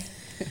that. You can't.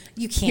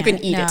 You can't. You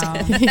can eat it.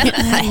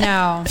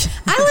 No.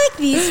 I like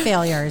these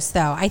failures,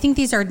 though. I think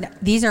these are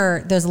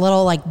those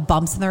little, like,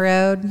 bumps in the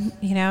road,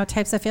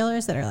 types of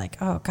failures that are like,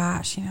 oh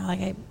gosh, like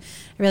I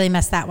really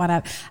messed that one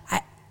up.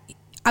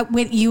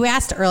 When you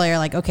asked earlier,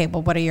 like, okay,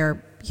 well, what are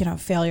your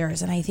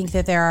failures? And I think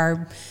that there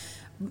are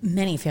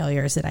many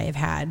failures that I have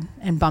had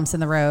and bumps in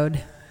the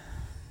road.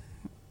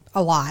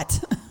 A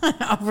lot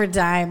over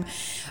time.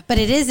 But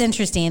it is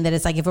interesting that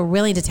it's like if we're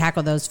willing to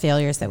tackle those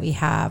failures that we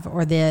have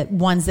or the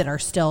ones that are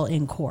still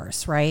in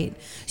course, right?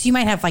 So you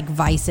might have like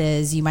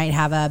vices, you might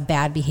have a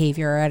bad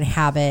behavior and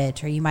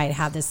habit, or you might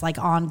have this like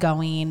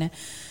ongoing,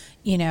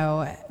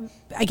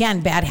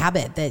 again, bad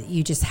habit that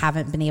you just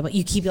haven't been able,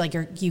 you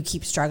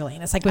keep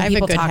struggling. It's like when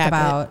people talk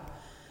about,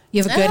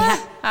 you have a good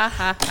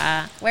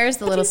habit. Where's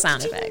the little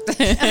sound effect?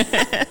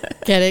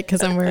 Get it?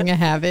 Because I'm wearing a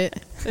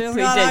habit. We did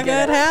a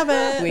good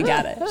habit. We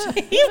got it.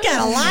 You've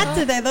got a lot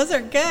today. Those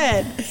are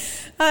good.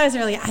 I was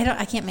really.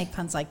 I can't make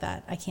puns like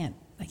that. I can't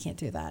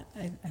do that.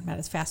 I'm not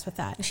as fast with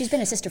that. She's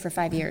been a sister for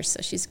 5 years,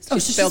 so she's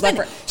built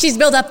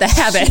up the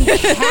habit.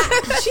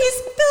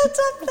 She's built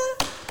up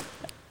the.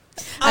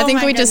 I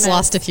think we just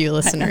lost a few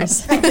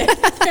listeners.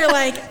 They're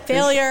like,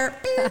 failure.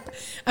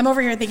 I'm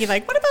over here thinking,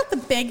 like, what about the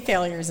big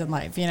failures in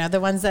life? The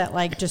ones that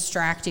like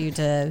distract you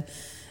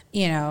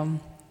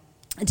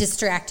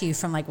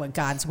from like what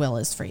God's will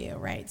is for you,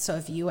 right? So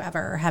if you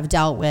ever have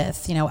dealt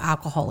with,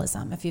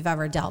 alcoholism, if you've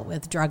ever dealt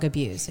with drug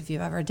abuse, if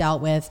you've ever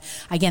dealt with,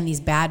 again, these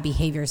bad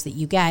behaviors that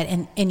you get,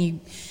 and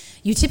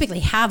you typically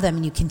have them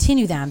and you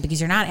continue them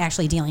because you're not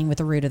actually dealing with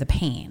the root of the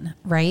pain,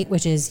 right?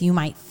 Which is you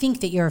might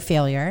think that you're a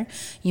failure.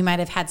 You might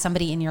have had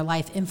somebody in your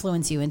life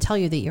influence you and tell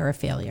you that you're a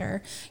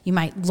failure. You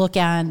might look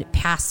at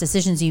past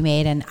decisions you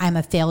made and I'm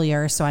a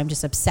failure, so I'm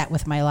just upset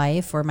with my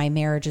life, or my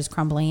marriage is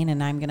crumbling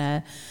and I'm going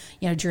to,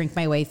 drink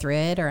my way through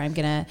it, or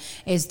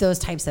is those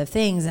types of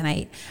things. And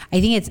I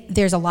think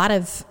there's a lot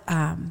of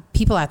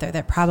people out there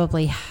that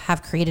probably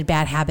have created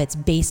bad habits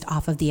based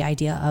off of the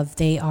idea of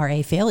they are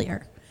a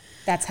failure.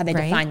 That's how they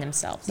define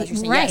themselves. That's what you're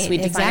saying. Right, yes, we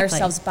define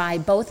ourselves by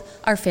both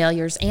our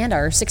failures and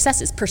our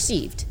successes,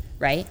 perceived,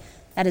 right?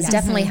 That is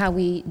definitely how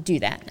we do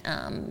that.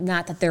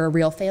 Not that they're a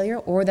real failure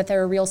or that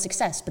they're a real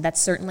success, but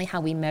that's certainly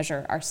how we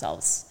measure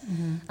ourselves,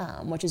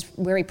 which is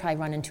where we probably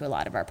run into a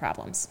lot of our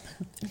problems.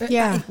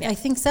 Yeah, I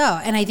think so.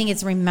 And I think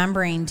it's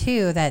remembering,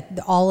 too, that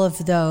all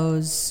of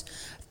those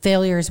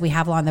failures we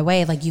have along the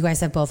way, like you guys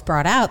have both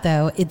brought out,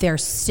 though,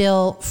 there's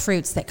still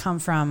fruits that come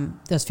from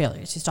those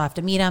failures. You still have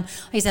to meet them.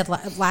 Like I said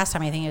last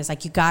time, I think it was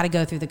like you got to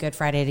go through the Good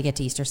Friday to get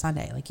to Easter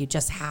Sunday. Like you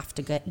just have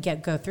to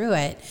go through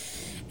it.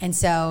 And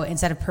so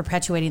instead of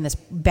perpetuating this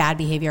bad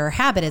behavior or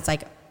habit, it's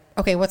like,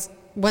 okay,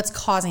 what's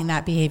causing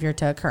that behavior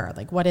to occur?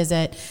 Like, what is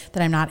it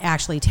that I'm not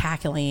actually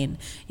tackling?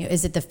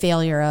 Is it the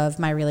failure of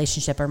my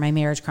relationship or my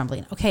marriage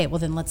crumbling? Okay, well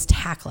then let's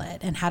tackle it.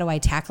 And how do I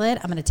tackle it?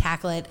 I'm going to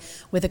tackle it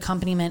with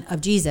accompaniment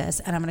of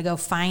Jesus, and I'm going to go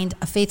find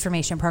a faith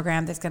formation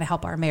program that's going to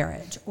help our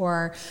marriage,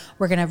 or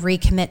we're going to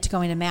recommit to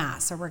going to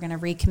mass, or we're going to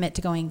recommit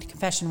to going to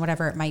confession,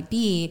 whatever it might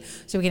be,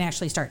 so we can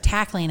actually start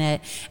tackling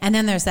it. And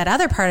then there's that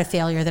other part of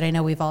failure that I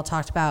know we've all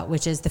talked about,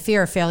 which is the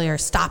fear of failure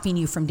stopping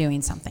you from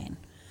doing something.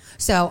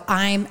 So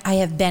I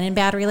have been in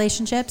bad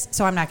relationships,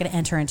 so I'm not going to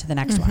enter into the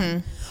next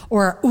one.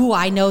 Or,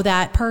 I know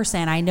that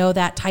person, I know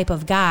that type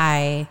of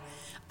guy,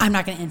 I'm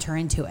not going to enter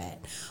into it.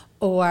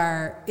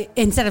 Or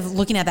instead of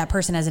looking at that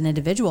person as an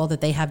individual, that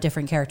they have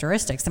different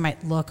characteristics, they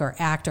might look or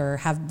act or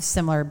have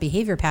similar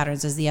behavior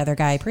patterns as the other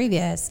guy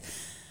previous,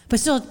 but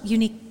still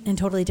unique and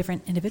totally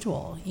different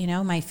individual.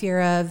 My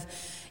fear of,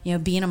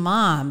 being a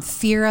mom,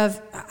 fear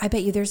of, I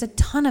bet you there's a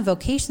ton of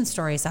vocation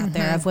stories out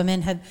there of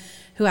women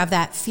who have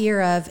that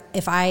fear of,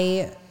 if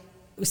I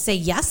say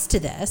yes to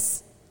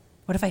this,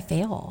 what if I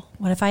fail?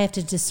 What if I have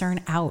to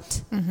discern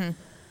out?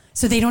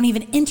 So they don't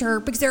even enter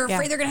because they're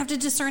afraid they're going to have to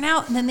discern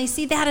out, and then they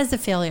see that as a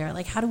failure.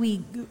 Like, how do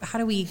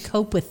we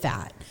cope with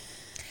that?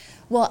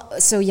 Well,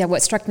 so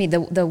what struck me,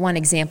 the one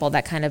example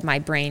that kind of my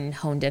brain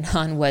honed in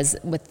on was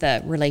with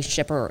the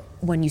relationship, or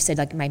when you said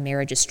like my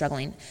marriage is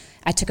struggling,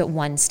 I took it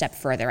one step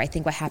further. I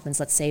think what happens,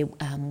 let's say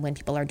when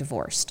people are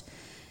divorced,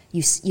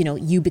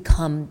 you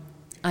become,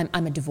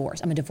 I'm a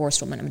divorced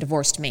woman, I'm a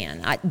divorced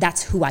man.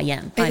 That's who I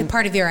am. I'm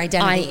part of your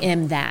identity. I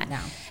am that. No.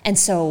 And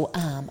so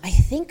I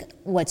think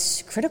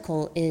what's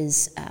critical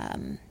is,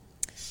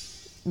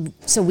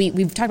 so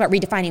we've talked about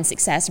redefining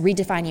success,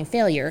 redefining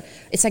failure.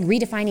 It's like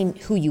redefining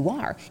who you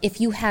are.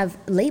 If you have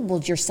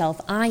labeled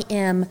yourself, I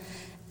am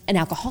an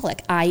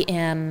alcoholic, I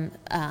am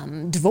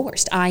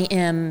divorced, I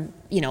am,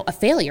 a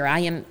failure, I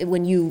am,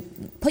 when you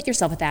put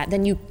yourself at that,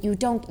 then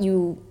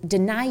you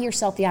deny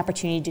yourself the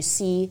opportunity to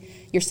see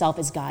yourself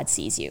as God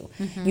sees you.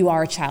 You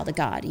are a child of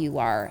God. You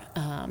are,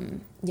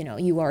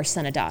 you are a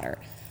son or daughter.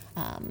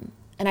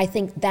 And I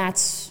think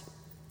that's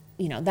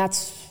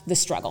the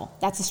struggle.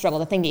 That's the struggle,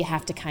 the thing that you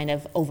have to kind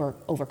of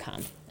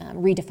overcome,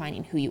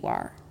 redefining who you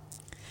are.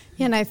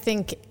 Yeah, and I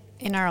think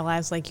in our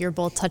lives, like you're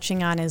both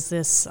touching on, is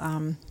this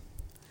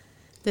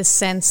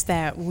sense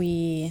that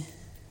we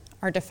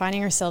are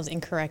defining ourselves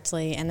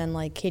incorrectly. And then,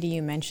 like Katie,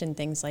 you mentioned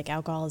things like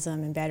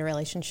alcoholism and bad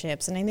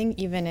relationships. And I think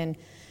even in,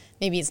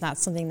 maybe it's not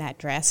something that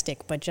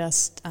drastic, but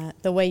just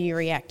the way you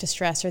react to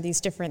stress, or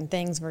these different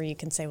things where you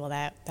can say, well,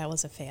 that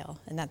was a fail.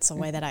 And that's the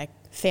way that I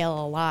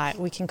fail a lot.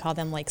 We can call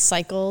them like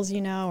cycles,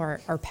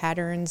 or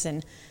patterns.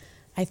 And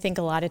I think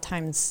a lot of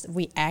times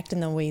we act in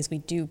the ways we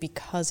do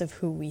because of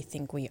who we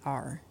think we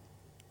are.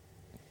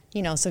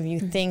 So if you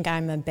think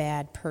I'm a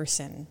bad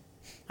person,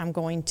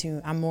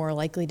 I'm more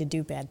likely to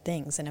do bad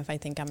things than if I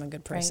think I'm a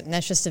good person. Right. And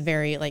that's just a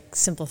very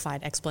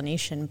simplified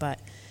explanation. But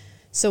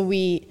so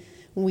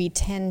we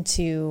tend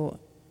to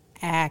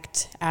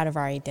act out of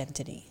our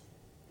identity.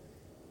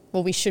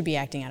 Well, we should be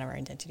acting out of our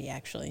identity,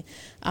 actually.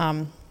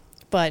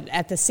 But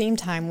at the same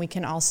time, we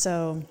can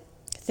also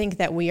think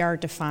that we are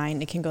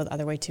defined. It can go the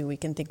other way, too. We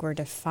can think we're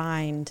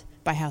defined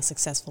by how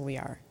successful we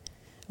are,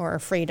 or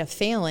afraid of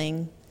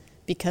failing,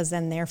 because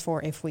then,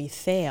 therefore, if we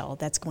fail,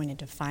 that's going to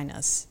define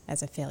us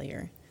as a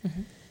failure.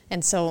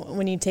 And so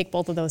when you take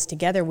both of those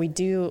together, we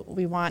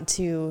want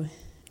to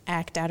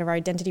act out of our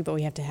identity, but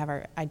we have to have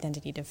our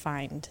identity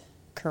defined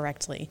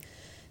correctly.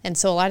 And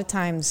so a lot of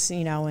times,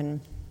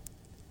 in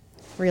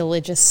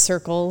religious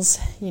circles,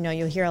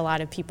 you'll hear a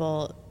lot of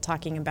people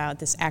talking about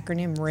this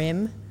acronym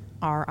RIM,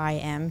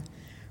 R-I-M,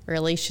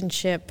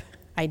 relationship,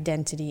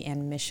 identity,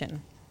 and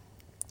mission.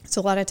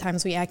 So a lot of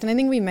times we act, and I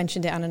think we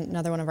mentioned it on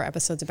another one of our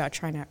episodes about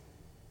trying to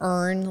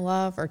earn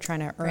love, or trying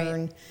to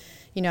earn,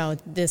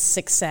 this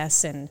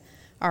success and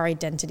our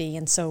identity.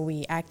 And so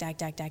we act,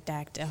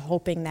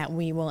 hoping that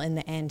we will in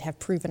the end have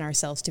proven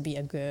ourselves to be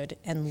a good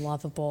and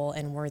lovable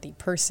and worthy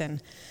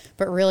person.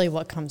 But really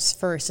what comes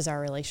first is our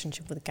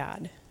relationship with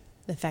God.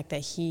 The fact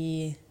that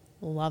He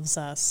loves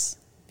us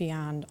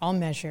beyond all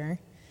measure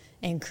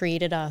and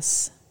created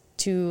us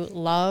to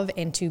love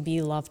and to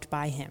be loved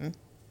by Him.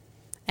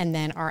 And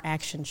then our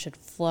action should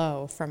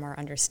flow from our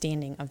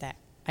understanding of that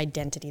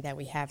identity that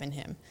we have in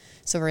Him.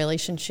 So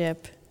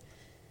relationship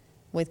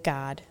with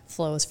God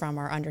flows from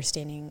our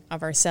understanding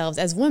of ourselves.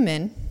 As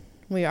women,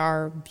 we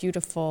are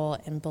beautiful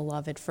and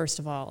beloved, first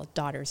of all,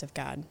 daughters of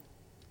God,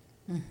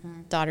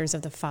 daughters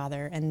of the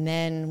Father, and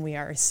then we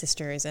are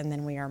sisters, and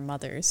then we are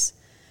mothers.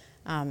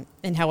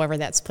 And however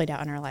that's played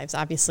out in our lives.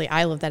 Obviously,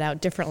 I live that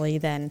out differently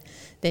than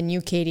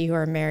you, Katie, who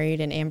are married,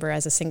 and Amber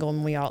as a single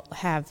woman. We all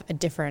have a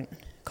different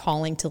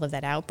calling to live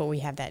that out, but we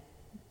have that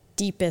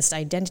deepest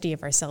identity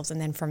of ourselves, and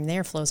then from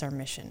there flows our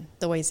mission,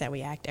 the ways that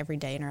we act every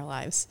day in our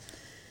lives.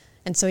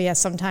 And so, yeah,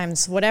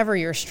 sometimes whatever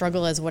your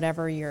struggle is,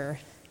 whatever your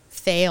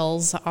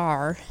fails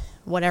are,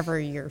 whatever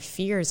your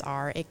fears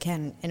are, it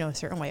can, in a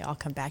certain way, all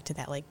come back to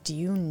that. Like, do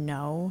you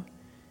know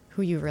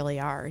who you really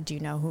are? Do you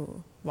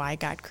know why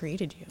God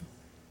created you?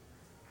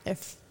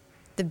 If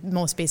the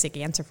most basic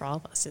answer for all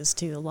of us is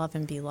to love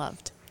and be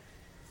loved.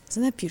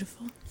 Isn't that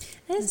beautiful?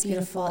 It is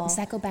beautiful. Does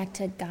that go back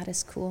to God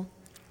is cool?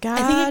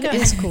 God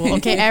is cool.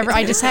 Okay,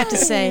 I just have to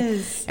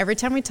say, every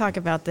time we talk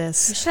about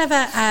this. We should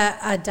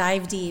have a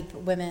Dive Deep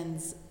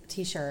women's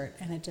T-shirt,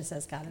 and it just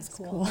says God is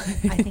cool.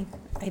 I think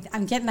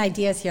I'm getting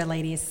ideas here,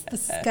 ladies.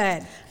 This is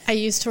good. I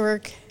used to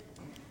work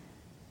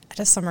at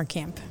a summer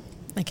camp,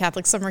 a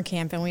Catholic summer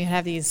camp, and we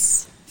have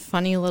these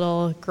funny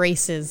little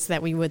graces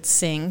that we would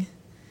sing.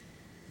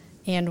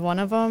 And one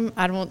of them,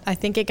 I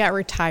think it got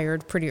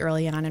retired pretty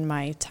early on in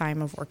my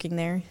time of working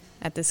there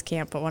at this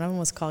camp, but one of them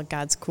was called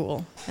God's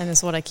Cool. And this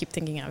is what I keep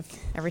thinking of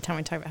every time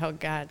we talk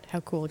about how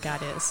cool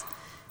God is.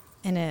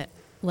 And it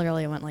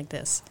literally went like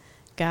this.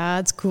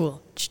 God's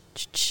cool.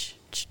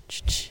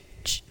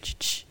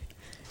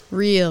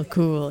 Real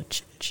cool.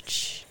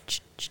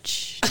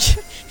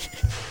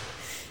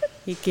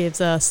 He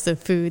gives us the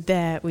food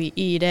that we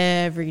eat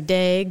every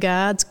day.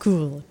 God's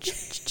cool.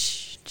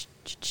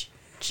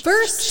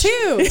 Verse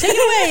 2. Take it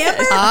away,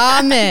 Amber.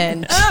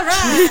 Amen. All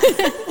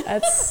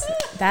right.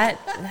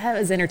 That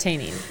was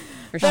entertaining.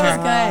 For sure. That was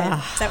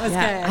good. That was good.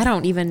 I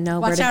don't even know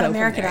where Watch to out, go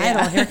American from there.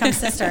 Idol. Here comes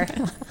sister.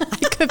 I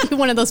could be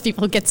one of those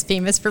people who gets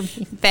famous for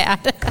being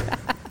bad.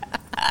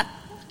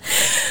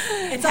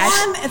 It's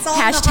all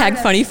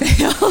Hashtag funny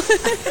fail.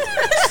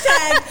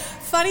 Hashtag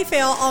funny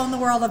fail all in the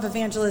world of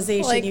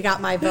evangelization. Like, you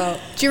got my vote.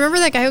 Do you remember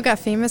that guy who got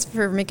famous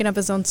for making up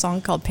his own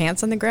song called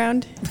Pants on the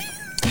Ground?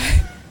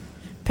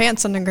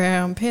 Pants on the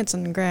ground,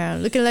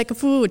 looking like a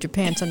fool with your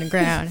pants on the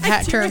ground,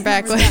 hat turned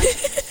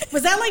backwards.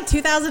 Was that like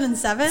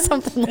 2007?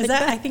 Something like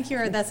that. I think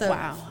that's a...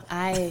 Wow.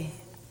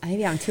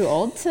 Maybe I'm too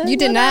old to You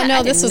did not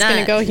know this was going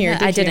to go here,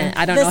 I didn't.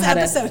 I don't know how to...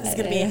 This episode is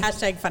going to be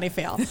hashtag funny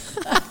fail.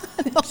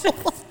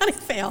 Funny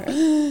fail.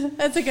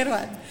 That's a good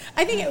one.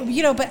 I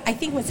think, but I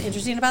think what's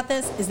interesting about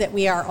this is that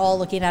we are all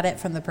looking at it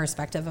from the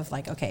perspective of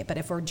like, okay, but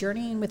if we're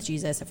journeying with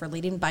Jesus, if we're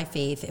leading by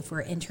faith, if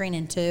we're entering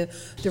into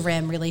the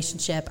RIM,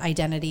 relationship,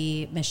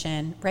 identity,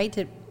 mission, right?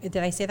 Did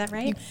I say that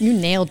right? You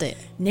nailed it.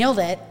 Nailed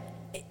it.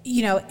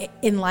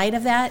 In light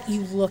of that,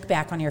 you look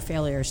back on your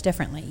failures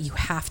differently. You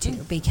have to,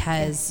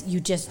 because you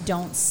just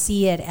don't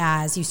see it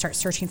as you start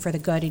searching for the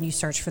good and you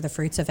search for the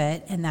fruits of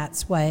it. And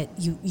that's what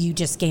you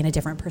just gain a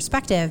different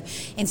perspective.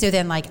 And so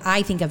then, like,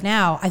 I think of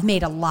now, I've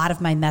made a lot of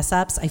my mess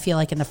ups, I feel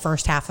like, in the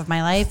first half of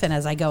my life. And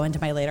as I go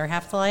into my later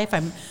half of the life,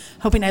 I'm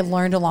hoping I've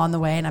learned along the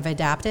way and I've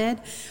adapted.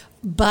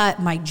 But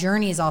my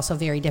journey is also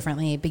very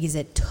differently because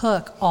it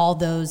took all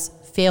those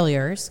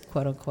failures,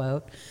 quote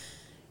unquote,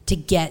 to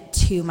get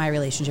to my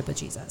relationship with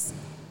Jesus,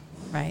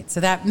 right?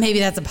 So that maybe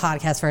that's a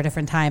podcast for a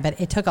different time,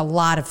 but it took a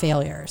lot of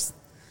failures,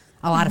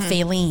 a lot of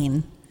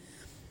failing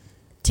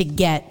to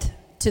get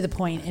to the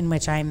point in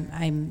which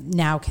I'm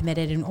now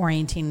committed and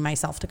orienting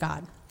myself to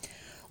God.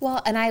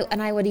 Well, and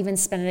I would even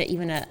spend it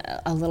even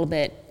a little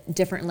bit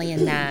differently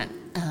in that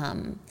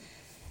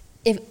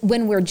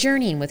when we're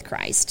journeying with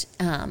Christ,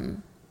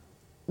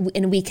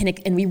 and we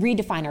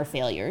redefine our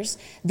failures,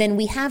 then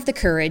we have the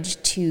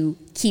courage to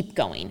keep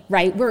going,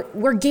 right?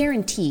 We're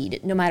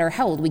guaranteed, no matter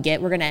how old we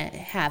get, we're going to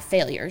have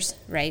failures,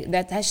 right?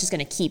 That's just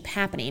going to keep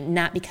happening,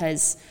 not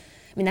because,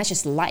 that's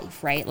just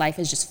life, right? Life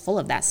is just full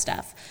of that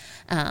stuff.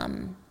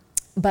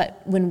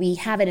 But when we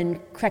have it in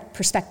correct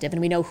perspective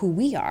and we know who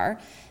we are,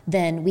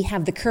 then we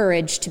have the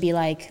courage to be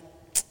like,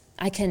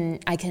 I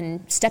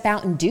can step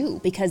out and do,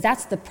 because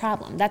that's the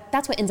problem.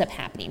 That's what ends up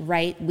happening,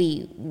 right?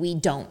 We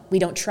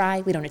don't try,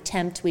 we don't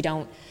attempt, we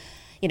don't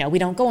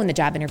go in the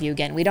job interview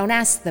again. We don't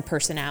ask the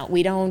person out.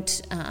 We don't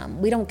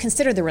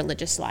consider the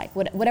religious life.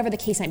 Whatever the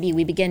case might be,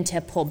 we begin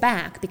to pull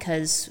back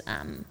because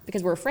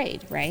we're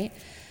afraid, right?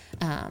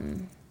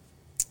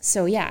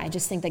 So yeah, I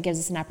just think that gives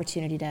us an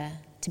opportunity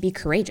to be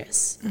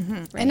courageous,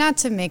 right? And not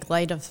to make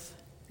light of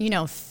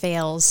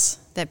fails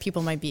that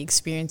people might be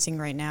experiencing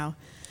right now.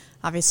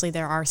 Obviously,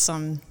 there are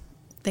some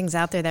things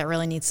out there that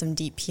really need some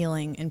deep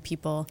healing in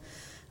people.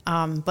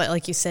 But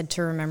like you said,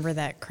 to remember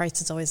that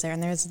Christ is always there.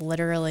 And there's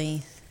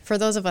literally, for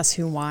those of us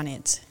who want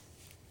it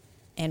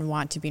and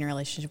want to be in a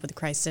relationship with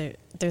Christ,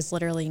 there's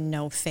literally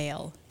no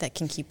fail that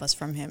can keep us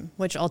from him,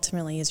 which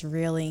ultimately is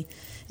really,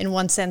 in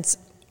one sense,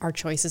 our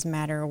choices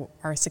matter,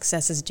 our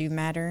successes do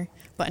matter,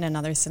 but in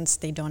another sense,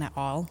 they don't at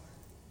all.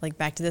 Like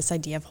back to this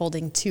idea of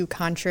holding two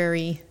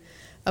contrary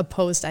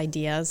opposed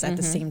ideas at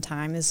the same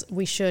time, is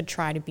we should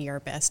try to be our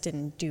best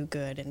and do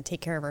good and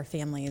take care of our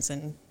families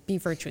and be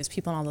virtuous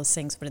people and all those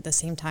things. But at the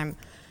same time,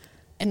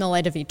 in the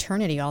light of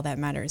eternity, all that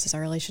matters is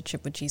our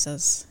relationship with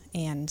Jesus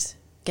and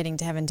getting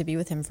to heaven to be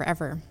with him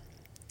forever.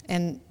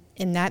 And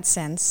in that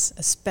sense,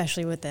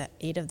 especially with the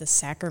aid of the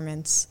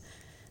sacraments,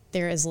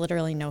 there is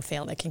literally no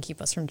fail that can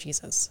keep us from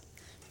Jesus.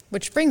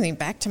 Which brings me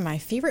back to my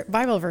favorite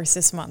Bible verse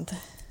this month,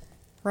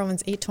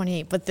 Romans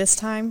 8:28. But this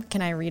time,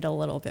 can I read a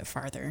little bit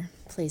farther?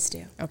 Please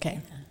do. Okay.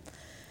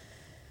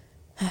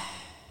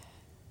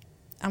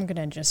 I'm going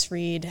to just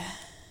read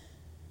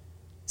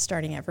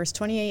starting at verse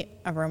 28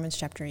 of Romans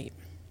chapter 8.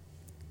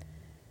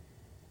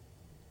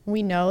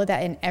 We know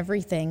that in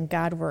everything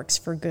God works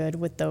for good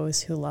with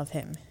those who love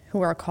him,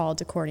 who are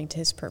called according to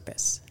his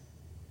purpose.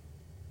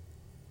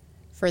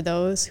 For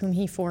those whom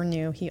he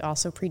foreknew, he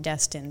also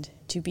predestined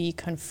to be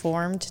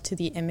conformed to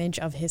the image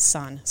of his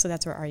Son. So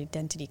that's where our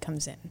identity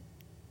comes in.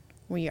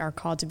 We are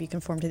called to be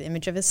conformed to the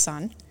image of his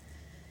Son.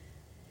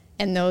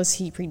 And those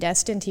he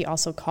predestined, he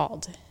also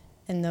called.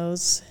 And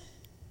those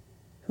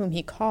whom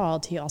he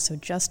called, he also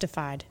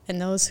justified. And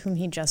those whom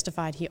he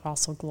justified, he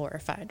also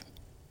glorified.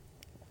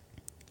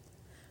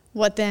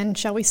 What then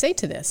shall we say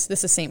to this?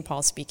 This is St.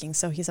 Paul speaking,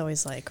 so he's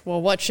always like,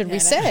 well, what should we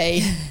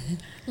say?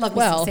 Love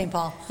well, St.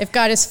 Paul. If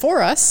God is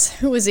for us,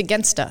 who is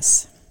against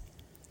us?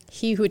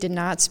 He who did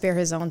not spare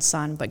his own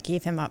Son, but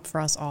gave him up for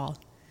us all,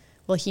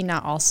 will he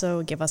not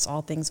also give us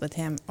all things with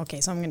him?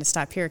 Okay, so I'm going to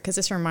stop here because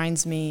this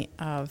reminds me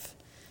of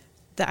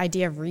the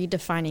idea of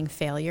redefining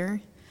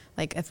failure.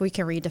 Like, if we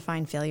can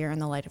redefine failure in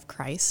the light of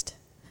Christ,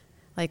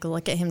 like,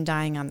 look at him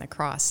dying on the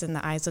cross. In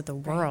the eyes of the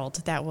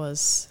world, that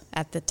was,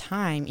 at the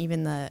time,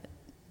 even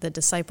the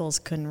disciples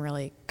couldn't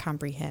really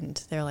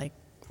comprehend. They're like,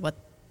 what?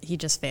 He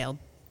just failed.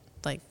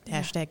 Like,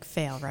 hashtag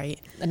fail, right?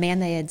 The man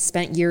they had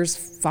spent years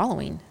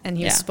following. And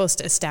he was supposed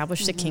to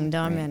establish the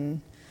kingdom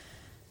and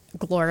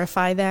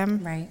glorify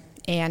them. Right.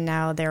 And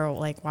now they're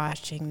like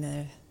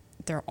watching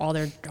all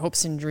their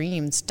hopes and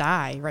dreams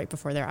die right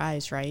before their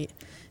eyes, right?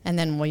 And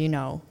then,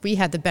 well, we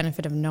had the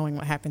benefit of knowing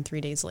what happened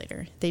 3 days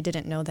later. They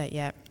didn't know that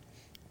yet.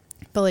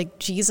 But like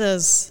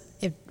Jesus,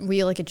 if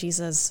we look at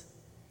Jesus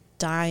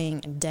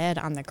dying and dead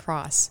on the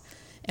cross,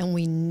 and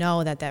we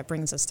know that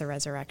brings us the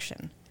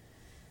resurrection,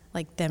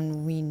 like,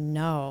 then we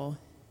know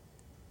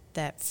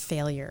that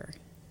failure,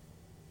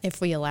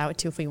 if we allow it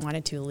to, if we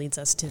wanted to, leads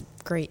us to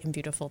great and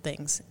beautiful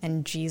things.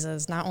 And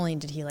Jesus, not only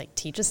did he like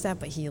teach us that,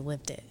 but he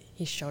lived it.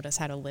 He showed us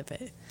how to live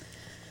it.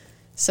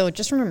 So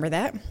just remember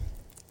that.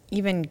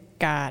 Even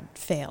God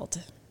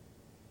failed.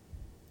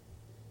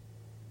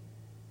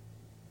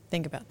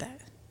 Think about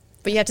that.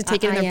 But you have to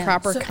take it in the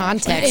proper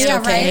context, yeah,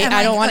 okay? Right.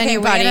 I don't want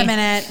anybody...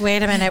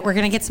 Wait a minute. We're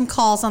going to get some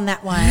calls on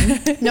that one.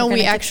 No,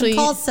 we actually...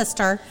 calls,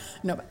 sister.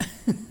 No.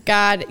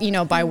 God,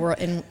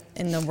 by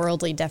in the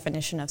worldly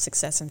definition of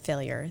success and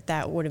failure,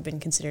 that would have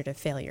been considered a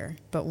failure.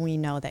 But we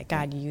know that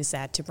God used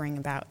that to bring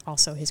about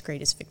also his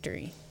greatest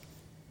victory.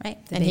 Right.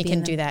 And he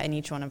can do that in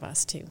each one of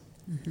us, too.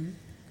 Mm-hmm.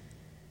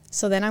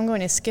 So then I'm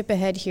going to skip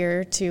ahead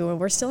here to...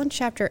 We're still in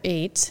chapter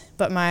 8,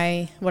 but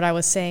what I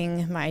was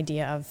saying, my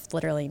idea of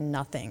literally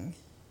nothing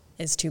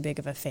is too big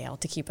of a fail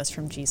to keep us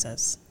from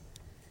Jesus.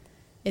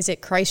 Is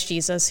it Christ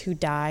Jesus who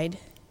died,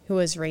 who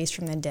was raised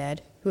from the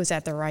dead, who is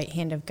at the right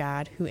hand of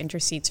God, who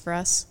intercedes for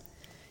us?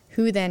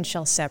 Who then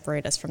shall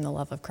separate us from the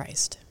love of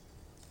Christ?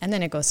 And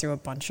then it goes through a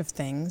bunch of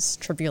things: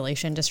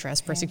 tribulation,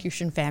 distress,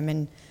 persecution,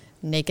 famine,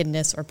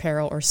 nakedness, or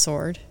peril, or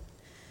sword.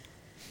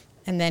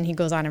 And then he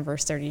goes on in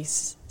verse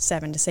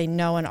 37 to say,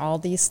 no, in all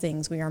these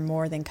things we are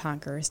more than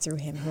conquerors through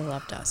him who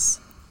loved us.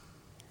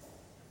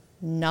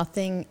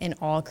 Nothing in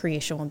all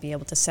creation will be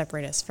able to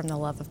separate us from the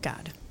love of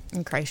God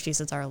in Christ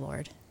Jesus our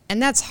Lord.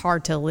 And that's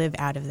hard to live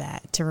out of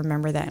that, to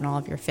remember that in all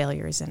of your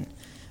failures.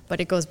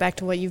 But it goes back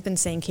to what you've been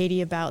saying,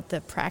 Katie, about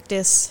the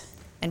practice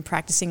and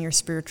practicing your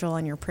spiritual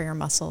and your prayer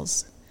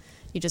muscles.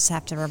 You just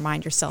have to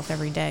remind yourself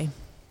every day.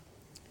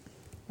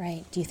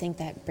 Right. Do you think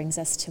that brings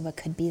us to what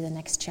could be the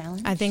next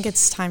challenge? I think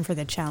it's time for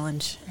the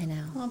challenge. I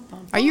know.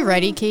 Are you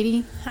ready,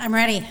 Katie? I'm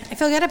ready. I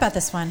feel good about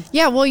this one.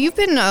 Yeah, well, you've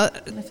been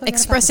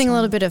expressing a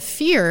little bit of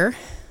fear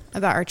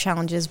about our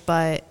challenges,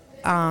 but...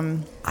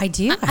 I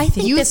do. I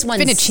think you've this one's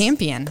been a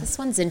champion. This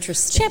one's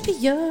interesting.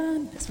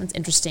 This one's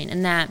interesting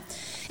in that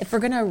if we're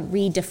going to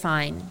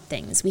redefine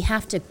things, we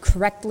have to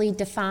correctly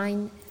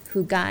define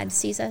who God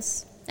sees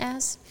us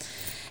as.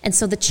 And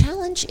so the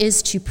challenge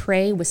is to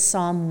pray with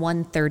Psalm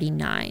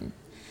 139.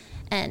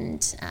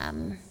 And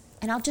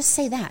I'll just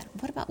say that.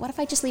 What if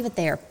I just leave it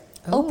there?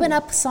 Oh. Open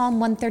up Psalm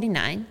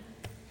 139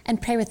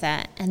 and pray with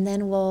that, and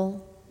then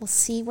we'll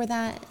see where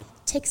that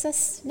takes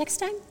us next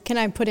time. Can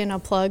I put in a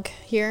plug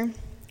here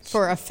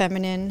for a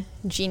feminine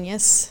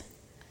genius?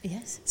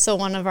 Yes. So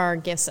one of our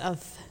gifts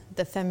of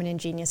the feminine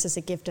genius is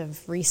a gift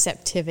of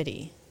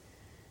receptivity.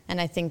 And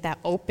I think that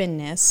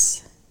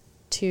openness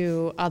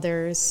to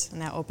others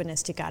and that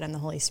openness to God and the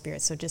Holy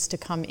Spirit. So just to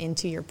come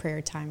into your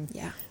prayer time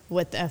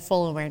with a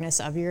full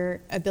awareness of your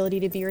ability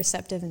to be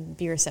receptive and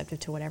be receptive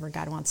to whatever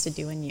God wants to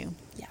do in you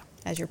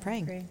as you're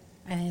praying.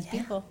 And it's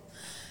beautiful.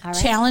 All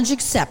right. Challenge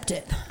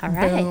accepted. All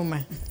right.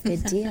 Boom.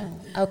 Good deal.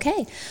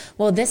 Okay.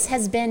 Well, this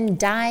has been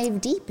Dive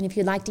Deep. And if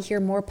you'd like to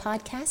hear more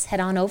podcasts, head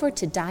on over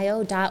to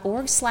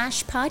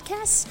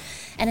dio.org/podcast.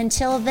 And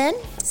until then,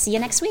 see you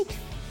next week.